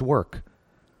doing his work.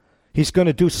 He's going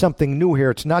to do something new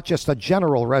here. It's not just a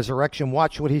general resurrection.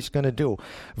 Watch what he's going to do.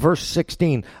 Verse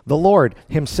 16, the Lord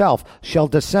himself shall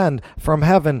descend from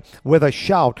heaven with a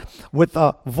shout, with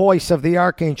the voice of the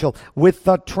archangel, with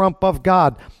the trump of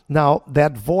God. Now,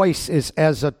 that voice is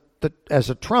as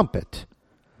a trumpet.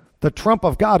 The trump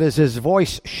of God is his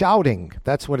voice shouting.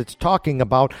 That's what it's talking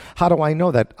about. How do I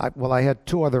know that? I had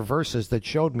two other verses that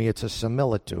showed me it's a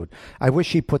similitude. I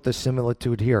wish he put the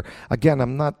similitude here. Again,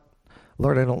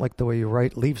 Lord, I don't like the way you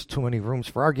write. Leaves too many rooms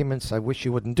for arguments. I wish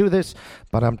you wouldn't do this,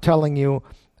 but I'm telling you,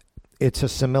 it's a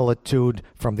similitude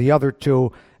from the other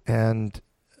two, and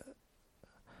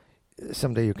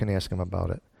someday you can ask him about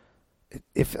it.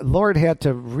 If Lord had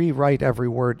to rewrite every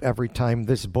word every time,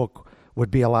 this book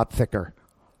would be a lot thicker.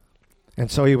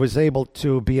 And so he was able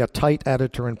to be a tight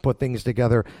editor and put things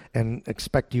together and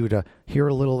expect you to hear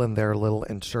a little and there a little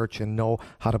and search and know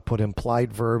how to put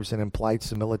implied verbs and implied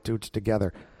similitudes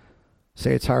together.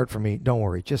 Say it's hard for me. Don't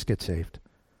worry. Just get saved.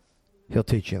 He'll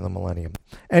teach you in the millennium.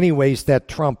 Anyways, that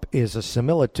trump is a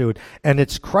similitude, and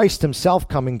it's Christ himself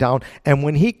coming down. And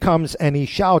when he comes and he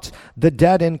shouts, the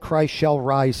dead in Christ shall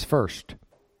rise first.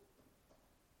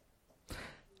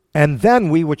 And then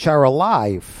we which are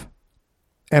alive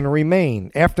and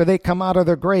remain, after they come out of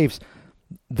their graves,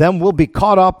 then we'll be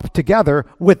caught up together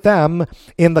with them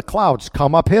in the clouds.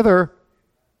 Come up hither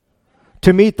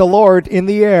to meet the Lord in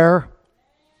the air,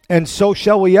 and so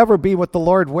shall we ever be with the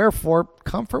Lord. Wherefore,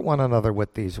 comfort one another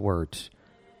with these words.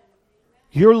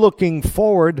 You're looking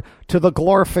forward to the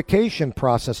glorification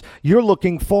process. You're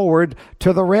looking forward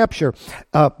to the rapture.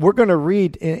 We're going to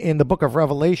read in the book of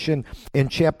Revelation in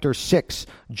chapter 6,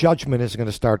 judgment is going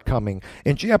to start coming.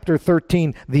 In chapter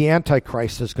 13, the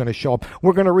Antichrist is going to show up.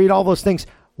 We're going to read all those things.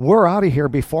 We're out of here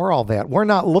before all that. We're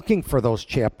not looking for those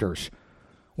chapters.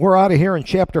 We're out of here in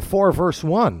chapter 4, verse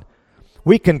 1.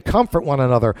 We can comfort one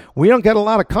another. We don't get a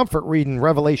lot of comfort reading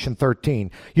Revelation 13.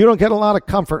 You don't get a lot of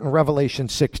comfort in Revelation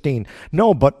 16.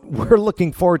 No, but we're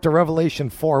looking forward to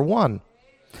Revelation 4:1.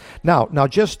 Now,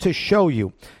 just to show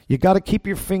you, you got to keep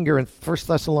your finger in 1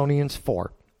 Thessalonians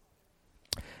 4.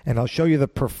 And I'll show you the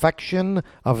perfection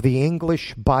of the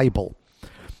English Bible.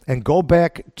 And go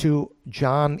back to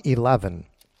John 11.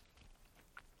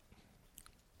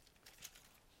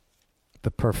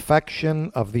 The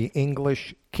perfection of the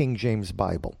English King James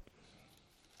Bible.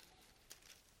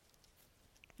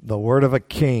 The word of a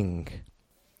king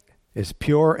is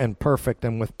pure and perfect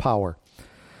and with power.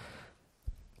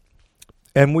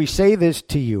 And we say this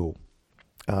to you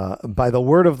by the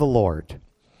word of the Lord,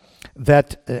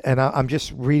 that, and I'm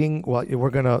just reading, well, we're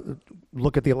going to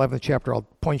look at the 11th chapter. I'll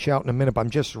point you out in a minute, but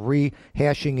I'm just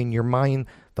rehashing in your mind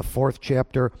the 4th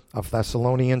chapter of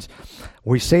Thessalonians.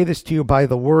 We say this to you by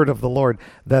the word of the Lord,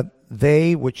 that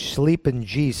they which sleep in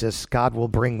Jesus, God will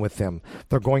bring with him.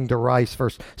 They're going to rise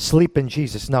first. Sleep in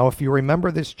Jesus. Now, if you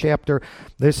remember this chapter,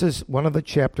 this is one of the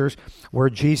chapters where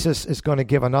Jesus is going to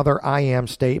give another I am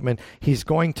statement. He's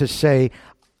going to say,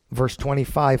 verse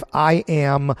 25, I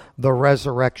am the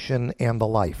resurrection and the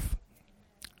life.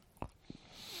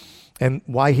 And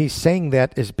why he's saying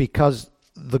that is because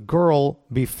the girl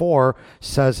before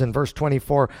says in verse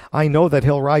 24, I know that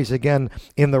he'll rise again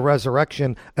in the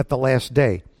resurrection at the last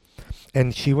day.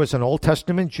 And she was an Old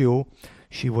Testament Jew.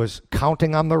 She was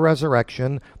counting on the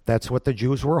resurrection. That's what the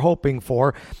Jews were hoping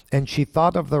for. And she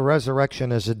thought of the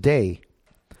resurrection as a day.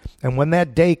 And when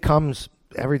that day comes,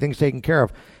 everything's taken care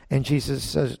of. And Jesus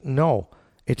says, no,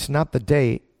 it's not the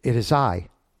day, it is I.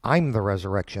 I'm the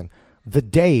resurrection. The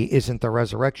day isn't the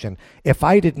resurrection. If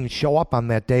I didn't show up on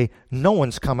that day, no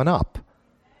one's coming up.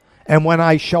 And when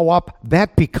I show up,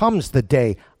 that becomes the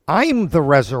day. I'm the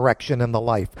resurrection and the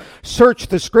life. Search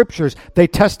the scriptures. They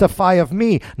testify of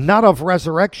me, not of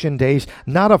resurrection days,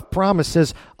 not of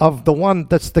promises, of the one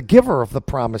that's the giver of the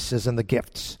promises and the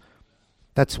gifts.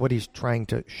 That's what he's trying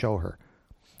to show her.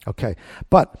 Okay.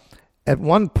 But at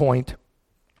one point,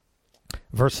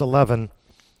 verse 11,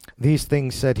 these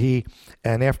things said he,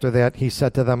 and after that he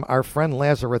said to them, our friend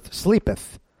Lazarus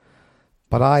sleepeth,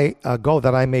 but I go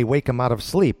that I may wake him out of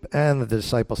sleep. And the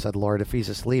disciples said, Lord, if he's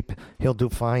asleep, he'll do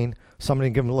fine. Somebody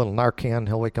give him a little Narcan,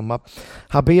 he'll wake him up.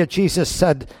 Howbeit Jesus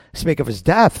said, spake of his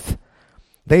death.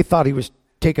 They thought he was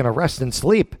taking a rest and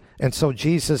sleep. And so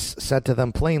Jesus said to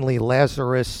them plainly,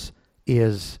 Lazarus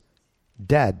is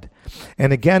dead.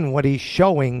 And again, what he's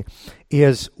showing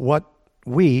is what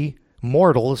we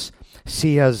mortals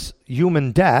see as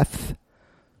human death.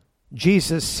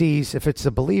 Jesus sees, if it's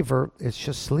a believer, it's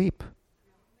just sleep.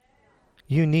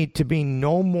 You need to be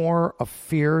no more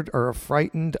afeared or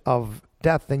frightened of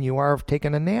death than you are of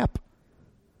taking a nap.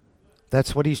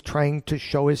 That's what he's trying to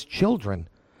show his children.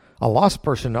 A lost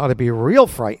person ought to be real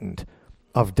frightened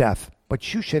of death,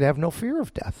 but you should have no fear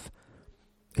of death.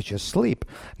 It's just sleep.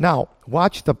 Now,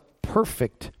 watch the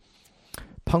perfect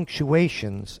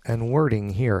punctuations and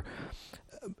wording here.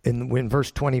 In verse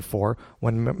 24,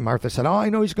 when Martha said, I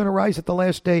know he's going to rise at the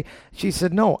last day, she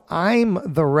said, no, I'm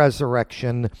the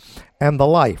resurrection and the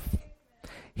life.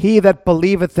 He that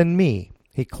believeth in me,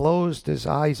 he closed his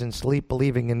eyes in sleep,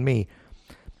 believing in me.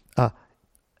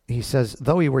 He says,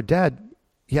 though he were dead,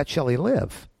 yet shall he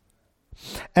live.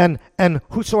 And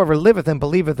whosoever liveth and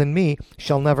believeth in me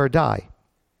shall never die.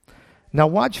 Now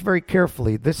watch very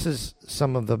carefully. This is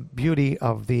some of the beauty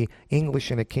of the English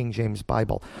in a King James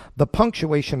Bible. The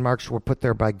punctuation marks were put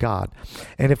there by God.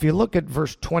 And if you look at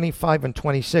verse 25 and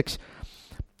 26,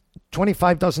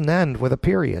 25 doesn't end with a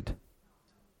period.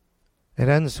 It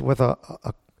ends with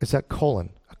is that colon?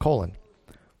 A colon.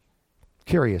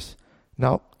 Curious.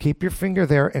 Now keep your finger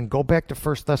there and go back to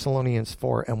 1 Thessalonians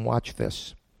 4 and watch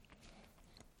this.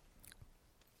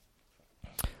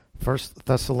 1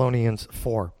 Thessalonians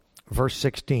 4. Verse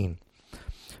 16,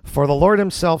 for the Lord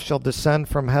himself shall descend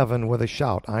from heaven with a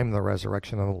shout. I'm the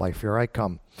resurrection and the life. Here I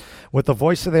come. With the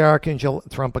voice of the archangel,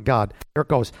 trump of God. Here it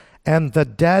goes. And the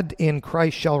dead in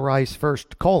Christ shall rise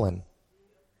first, colon.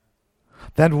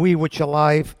 Then we which are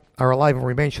alive and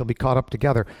remain shall be caught up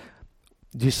together.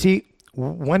 Do you see,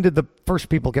 when did the first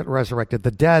people get resurrected?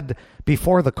 The dead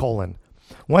before the colon.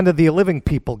 When did the living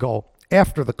people go?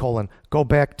 After the colon. Go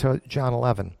back to John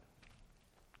 11.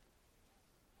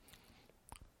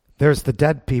 There's the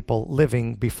dead people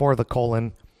living before the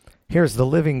colon. Here's the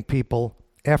living people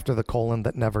after the colon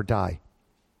that never die.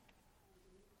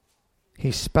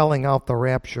 He's spelling out the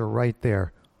rapture right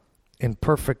there in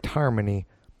perfect harmony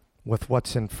with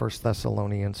what's in 1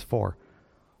 Thessalonians 4.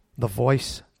 The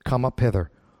voice, come up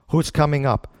hither. Who's coming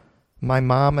up? My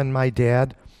mom and my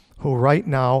dad, who right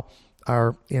now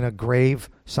are in a grave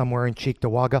somewhere in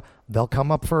Cheektowaga. They'll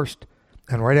come up first.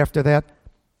 And right after that,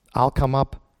 I'll come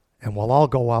up and we'll all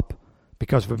go up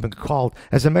because we've been called.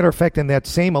 As a matter of fact, in that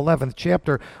same 11th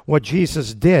chapter, what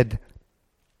Jesus did,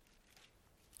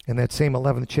 in that same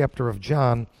 11th chapter of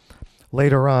John,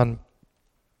 later on,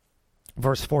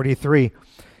 verse 43,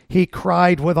 he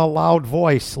cried with a loud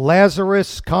voice,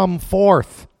 Lazarus, come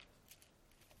forth.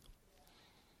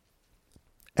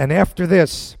 And after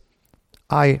this,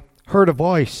 I heard a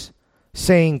voice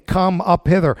saying, come up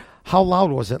hither. How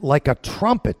loud was it? Like a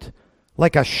trumpet,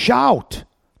 like a shout,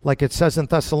 like it says in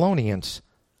Thessalonians.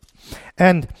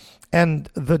 And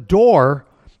the door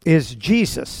is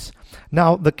Jesus.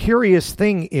 Now, the curious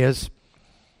thing is,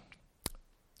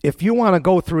 if you want to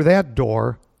go through that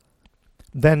door,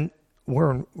 then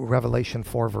we're in Revelation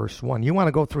 4, verse 1. You want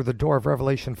to go through the door of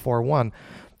Revelation 4:1,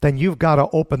 then you've got to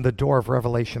open the door of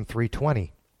Revelation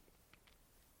 3:20.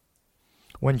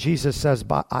 When Jesus says,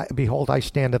 behold, I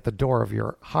stand at the door of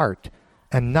your heart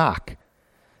and knock.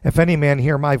 If any man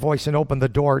hear my voice and open the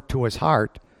door to his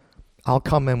heart, I'll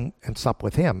come in and sup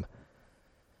with him.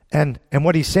 And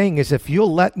what he's saying is, if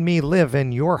you'll let me live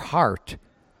in your heart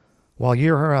while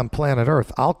you're here on planet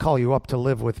Earth, I'll call you up to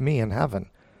live with me in heaven.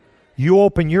 You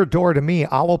open your door to me,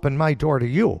 I'll open my door to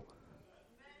you.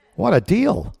 What a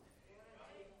deal.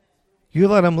 You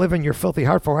let him live in your filthy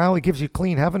heart for a while, he gives you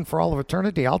clean heaven for all of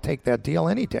eternity. I'll take that deal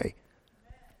any day.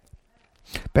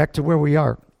 Back to where we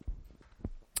are.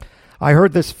 I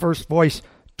heard this first voice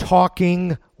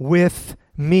talking with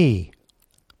me.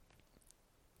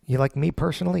 You like me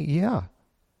personally? Yeah.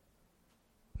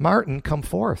 Martin, come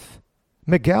forth.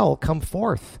 Miguel, come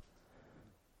forth.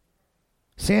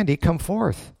 Sandy, come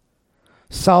forth.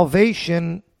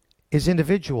 Salvation is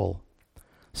individual.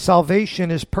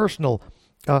 Salvation is personal.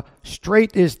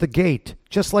 Straight is the gate,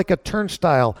 just like a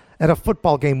turnstile at a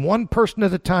football game. One person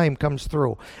at a time comes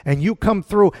through, and you come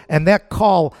through, and that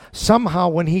call, somehow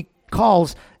when he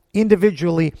calls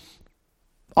individually,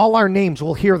 all our names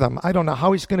will hear them. I don't know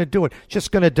how he's going to do it.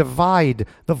 Just going to divide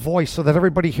the voice so that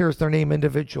everybody hears their name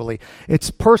individually.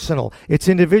 It's personal. It's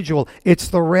individual. It's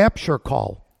the rapture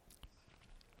call.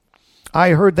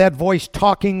 I heard that voice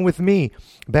talking with me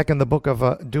back in the book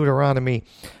of Deuteronomy,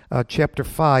 chapter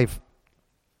 5.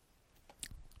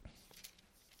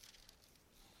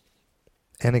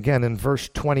 And again, in verse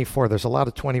 24, there's a lot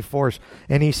of 24s.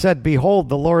 And he said, behold,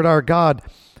 the Lord our God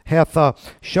hath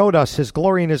showed us his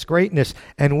glory and his greatness,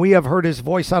 and we have heard his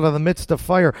voice out of the midst of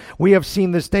fire. We have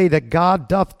seen this day that God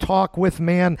doth talk with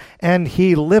man, and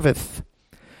he liveth.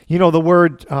 You know, the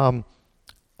word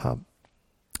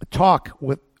talk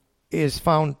with is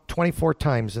found 24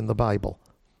 times in the Bible.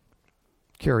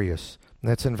 Curious.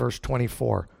 And that's in verse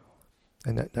 24.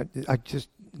 And I just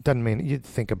doesn't mean, you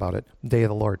think about it. Day of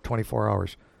the Lord, 24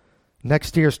 hours.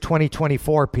 Next year's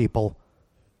 2024, people.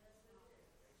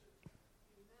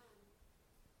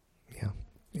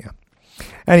 Yeah.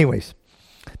 Anyways,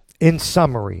 in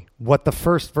summary, what the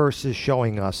first verse is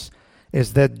showing us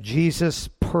is that Jesus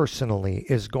personally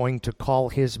is going to call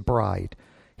his bride,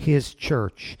 his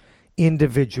church,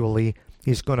 individually.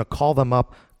 He's going to call them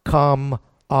up, come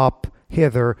up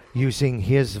hither, using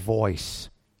his voice.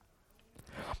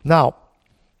 Now,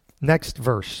 next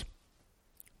verse.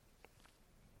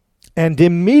 And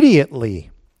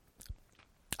immediately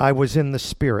I was in the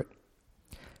Spirit.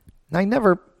 I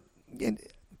never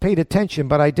paid attention,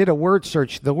 but I did a word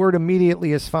search. The word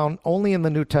immediately is found only in the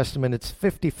New Testament. It's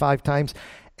 55 times.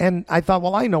 And I thought,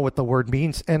 well, I know what the word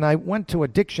means. And I went to a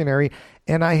dictionary,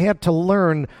 and I had to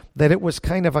learn that it was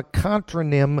kind of a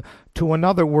contronym to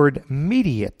another word,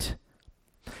 mediate.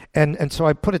 And so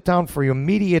I put it down for you.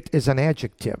 Mediate is an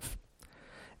adjective.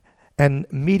 And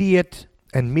mediate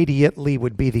and mediately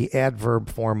would be the adverb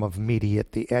form of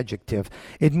mediate, the adjective.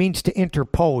 It means to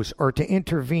interpose or to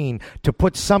intervene, to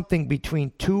put something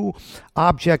between two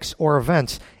objects or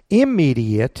events.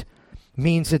 Immediate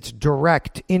means it's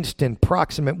direct, instant,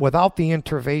 proximate, without the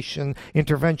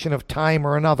intervention of time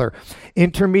or another.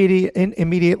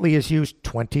 Immediately is used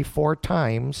 24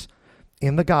 times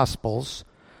in the Gospels,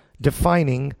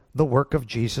 defining the work of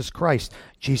Jesus Christ.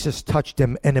 Jesus touched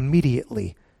him, and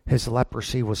immediately his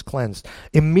leprosy was cleansed.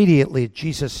 Immediately,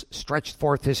 Jesus stretched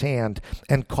forth his hand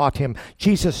and caught him.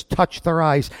 Jesus touched their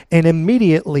eyes, and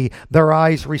immediately their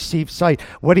eyes received sight.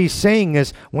 What he's saying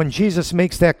is, when Jesus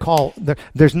makes that call,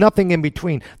 there's nothing in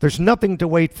between. There's nothing to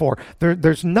wait for.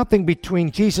 There's nothing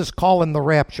between Jesus' call and the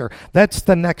rapture. That's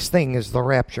the next thing, is the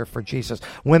rapture for Jesus.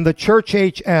 When the church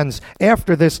age ends,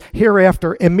 after this,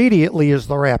 hereafter, immediately is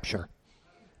the rapture.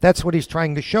 That's what he's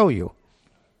trying to show you.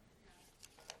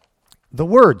 The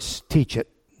words teach it.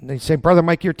 They say, Brother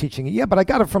Mike, you're teaching it. Yeah, but I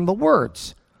got it from the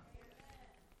words.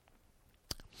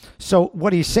 So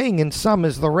what he's saying in sum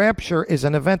is the rapture is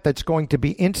an event that's going to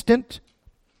be instant.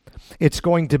 It's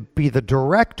going to be the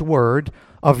direct word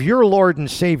of your Lord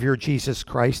and Savior Jesus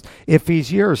Christ, if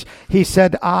he's yours. He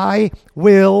said, I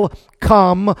will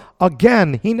come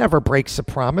again. He never breaks a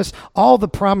promise. All the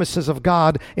promises of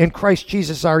God in Christ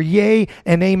Jesus are yea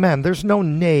and amen. There's no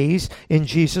nays in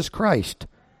Jesus Christ.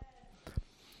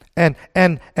 And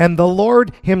the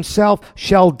Lord himself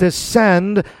shall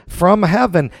descend from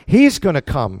heaven. He's going to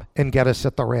come and get us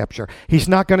at the rapture. He's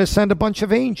not going to send a bunch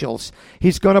of angels.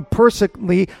 He's going to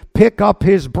personally pick up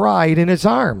his bride in his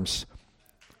arms.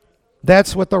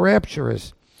 That's what the rapture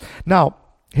is. Now,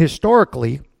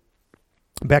 historically,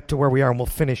 back to where we are, and we'll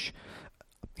finish.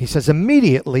 He says,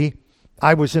 immediately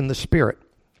I was in the Spirit.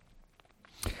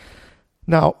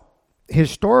 Now,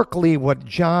 historically, what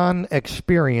John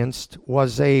experienced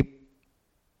was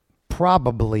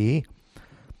probably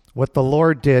what the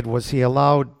Lord did was he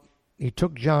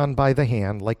took John by the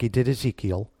hand, like he did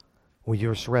Ezekiel. We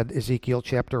just read Ezekiel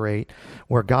chapter 8,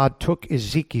 where God took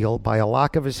Ezekiel by a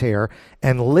lock of his hair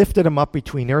and lifted him up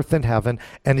between earth and heaven,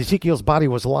 and Ezekiel's body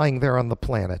was lying there on the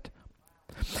planet.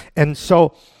 And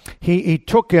so he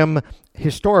took him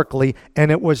historically,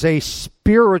 and it was a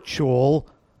spiritual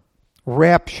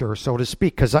rapture, so to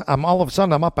speak, because I'm all of a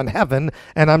sudden I'm up in heaven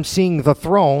and I'm seeing the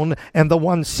throne and the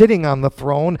one sitting on the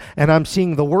throne, and I'm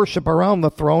seeing the worship around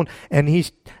the throne.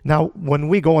 And now when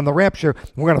we go in the rapture,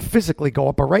 we're going to physically go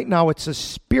up, but right now it's a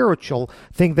spiritual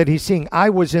thing that he's seeing. I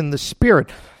was in the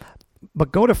Spirit.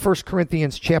 But go to 1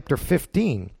 Corinthians chapter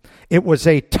 15. It was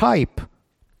a type.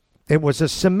 It was a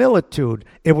similitude.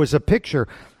 It was a picture.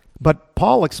 But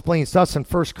Paul explains to us in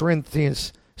 1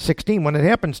 Corinthians 16, when it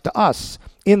happens to us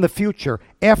in the future,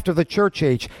 after the church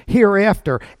age,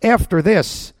 hereafter, after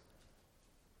this,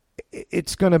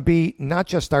 it's going to be not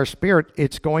just our spirit,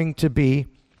 it's going to be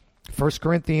 1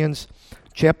 Corinthians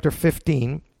chapter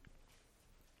 15,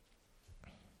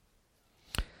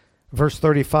 verse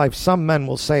 35. Some men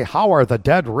will say, how are the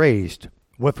dead raised?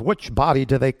 With which body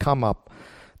do they come up?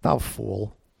 Thou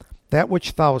fool, that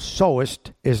which thou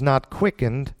sowest is not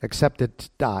quickened except it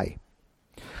die.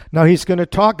 Now he's going to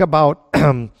talk about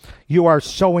you are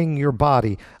sowing your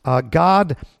body.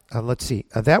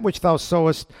 That which thou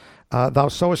sowest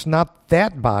not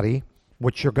that body,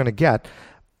 which you're going to get,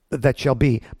 that shall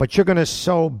be, but you're going to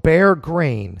sow bare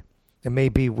grain. It may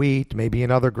be wheat, may be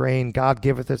another grain. God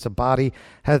giveth us a body,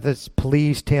 hath it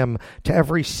pleased him, to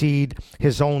every seed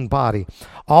his own body.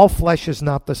 All flesh is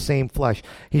not the same flesh.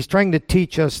 He's trying to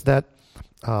teach us that,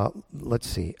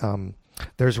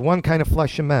 there's one kind of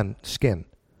flesh of men, skin.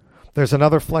 There's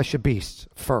another flesh of beasts,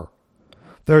 fur.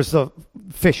 There's the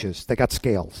fishes, they got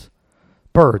scales.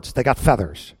 Birds, they got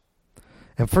feathers.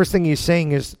 And first thing he's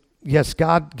saying is, yes,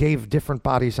 God gave different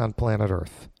bodies on planet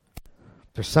Earth.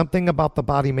 There's something about the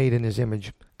body made in his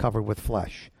image covered with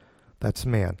flesh. That's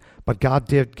man. But God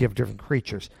did give different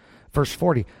creatures. Verse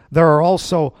 40, there are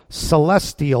also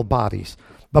celestial bodies.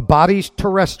 The bodies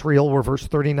terrestrial were verse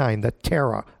 39, the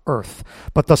terra, earth.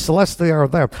 But the celestial are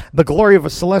there. The glory of a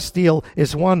celestial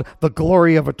is one, the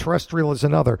glory of a terrestrial is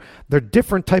another. They're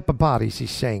different type of bodies,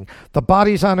 he's saying. The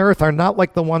bodies on earth are not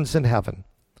like the ones in heaven.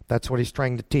 That's what he's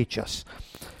trying to teach us.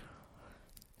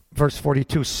 Verse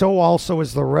 42, so also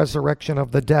is the resurrection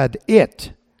of the dead.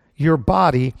 Your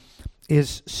body,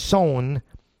 is sown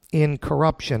in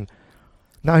corruption.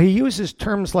 Now he uses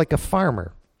terms like a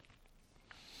farmer.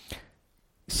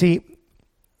 See,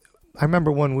 I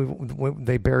remember when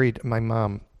they buried my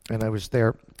mom, and I was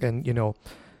there, and,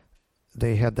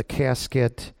 they had the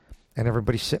casket, and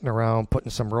everybody's sitting around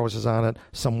putting some roses on it.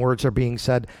 Some words are being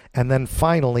said. And then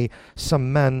finally,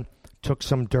 some men took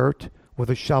some dirt with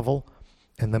a shovel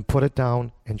and then put it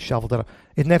down and shoveled it up.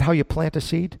 Isn't that how you plant a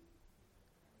seed?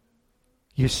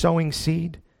 You're sowing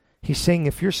seed. He's saying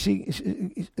if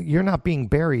you're not being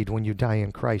buried when you die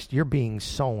in Christ, you're being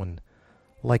sown.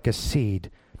 like a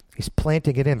seed. He's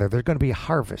planting it in there. There's going to be a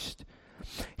harvest.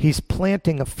 He's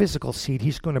planting a physical seed.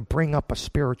 He's going to bring up a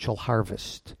spiritual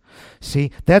harvest.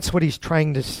 See, that's what he's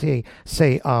trying to say.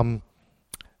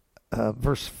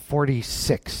 Verse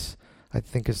 46, I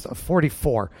think is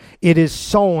 44. It is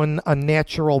sown a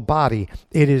natural body.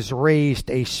 It is raised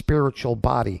a spiritual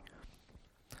body.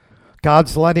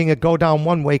 God's letting it go down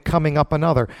one way, coming up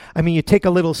another. I mean, you take a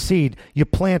little seed, you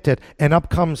plant it, and up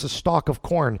comes a stalk of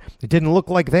corn. It didn't look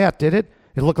like that, did it?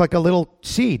 It looked like a little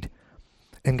seed.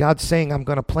 And God's saying, I'm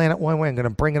going to plant it one way, I'm going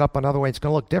to bring it up another way. It's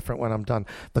going to look different when I'm done.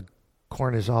 The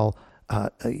corn is all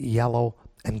yellow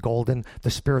and golden. The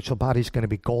spiritual body is going to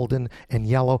be golden and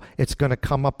yellow. It's going to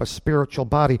come up a spiritual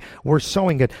body. We're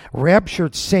sowing it.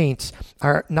 Raptured saints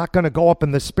are not going to go up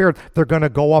in the spirit. They're going to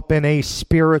go up in a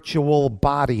spiritual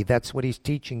body. That's what he's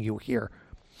teaching you here.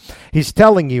 He's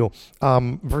telling you,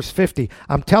 verse 50,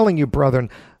 I'm telling you, brethren,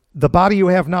 the body you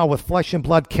have now with flesh and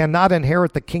blood cannot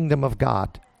inherit the kingdom of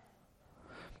God.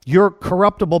 Your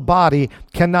corruptible body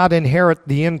cannot inherit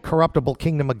the incorruptible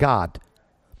kingdom of God.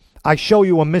 I show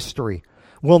you a mystery.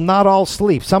 We'll not all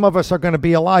sleep. Some of us are going to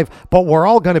be alive, but we're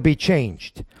all going to be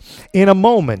changed. In a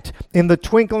moment, in the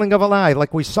twinkling of an eye,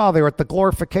 like we saw there at the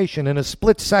glorification, in a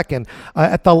split second,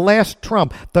 at the last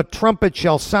trump, the trumpet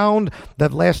shall sound.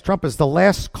 That last trump is the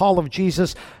last call of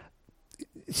Jesus.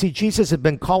 See, Jesus had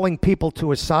been calling people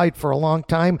to his side for a long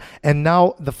time, and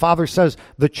now the Father says,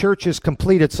 the church is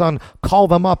completed, son, call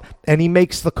them up, and he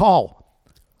makes the call.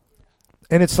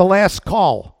 And it's the last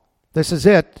call. This is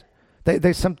it.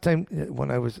 They sometimes, when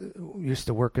I used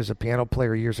to work as a piano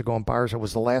player years ago in bars, it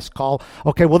was the last call.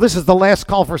 Okay, well, this is the last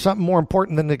call for something more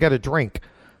important than to get a drink.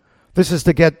 This is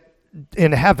to get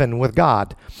in heaven with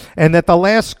God. And at the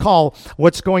last call,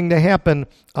 what's going to happen,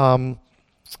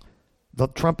 the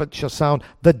trumpet shall sound,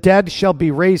 the dead shall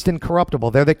be raised incorruptible.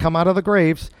 There they come out of the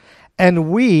graves, and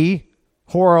we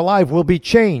who are alive will be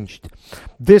changed.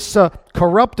 This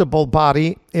corruptible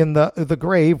body in the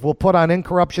grave will put on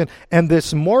incorruption, and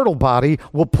this mortal body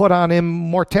will put on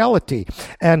immortality.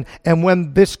 And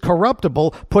when this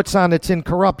corruptible puts on its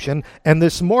incorruption, and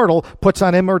this mortal puts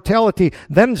on immortality,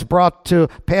 then is brought to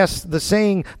pass the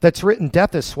saying that's written,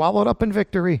 death is swallowed up in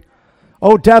victory.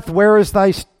 O death, where is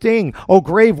thy sting? O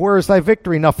grave, where is thy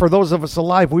victory? Now, for those of us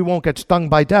alive, we won't get stung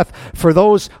by death. For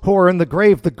those who are in the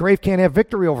grave can't have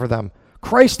victory over them.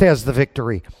 Christ has the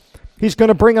victory. He's going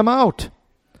to bring them out.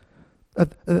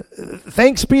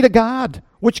 Thanks be to God,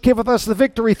 which giveth us the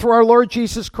victory through our Lord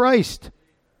Jesus Christ.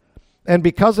 And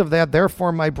because of that,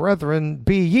 therefore, my brethren,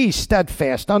 be ye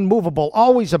steadfast, unmovable,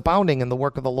 always abounding in the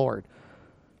work of the Lord.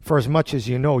 For as much as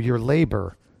you know your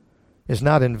labor is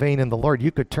not in vain in the Lord.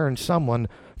 You could turn someone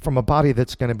from a body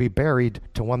that's going to be buried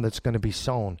to one that's going to be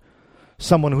sown.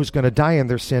 Someone who's going to die in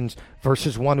their sins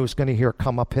versus one who's going to hear,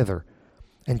 come up hither,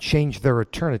 and change their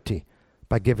eternity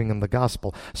by giving them the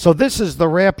gospel. So this is the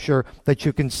rapture that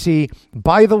you can see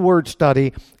by the word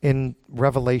study in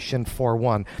Revelation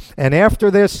 4:1. And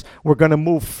after this, we're going to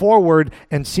move forward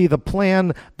and see the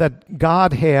plan that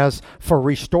God has for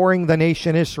restoring the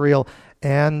nation Israel,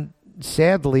 and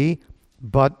sadly,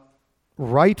 but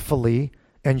rightfully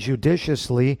and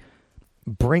judiciously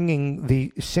bringing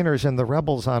the sinners and the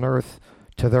rebels on earth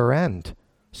to their end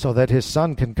so that his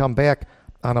son can come back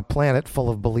on a planet full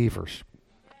of believers.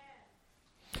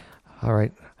 All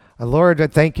right. Lord, I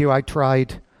thank you. I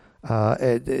tried.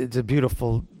 It's a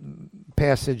beautiful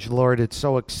passage, Lord. It's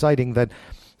so exciting that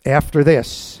after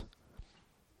this,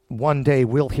 one day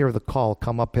we'll hear the call,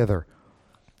 come up hither,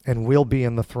 and we'll be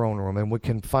in the throne room, and we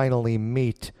can finally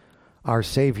meet our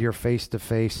Savior face to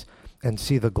face and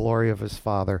see the glory of his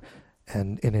Father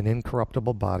and in an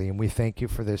incorruptible body. And we thank you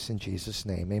for this in Jesus'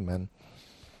 name. Amen.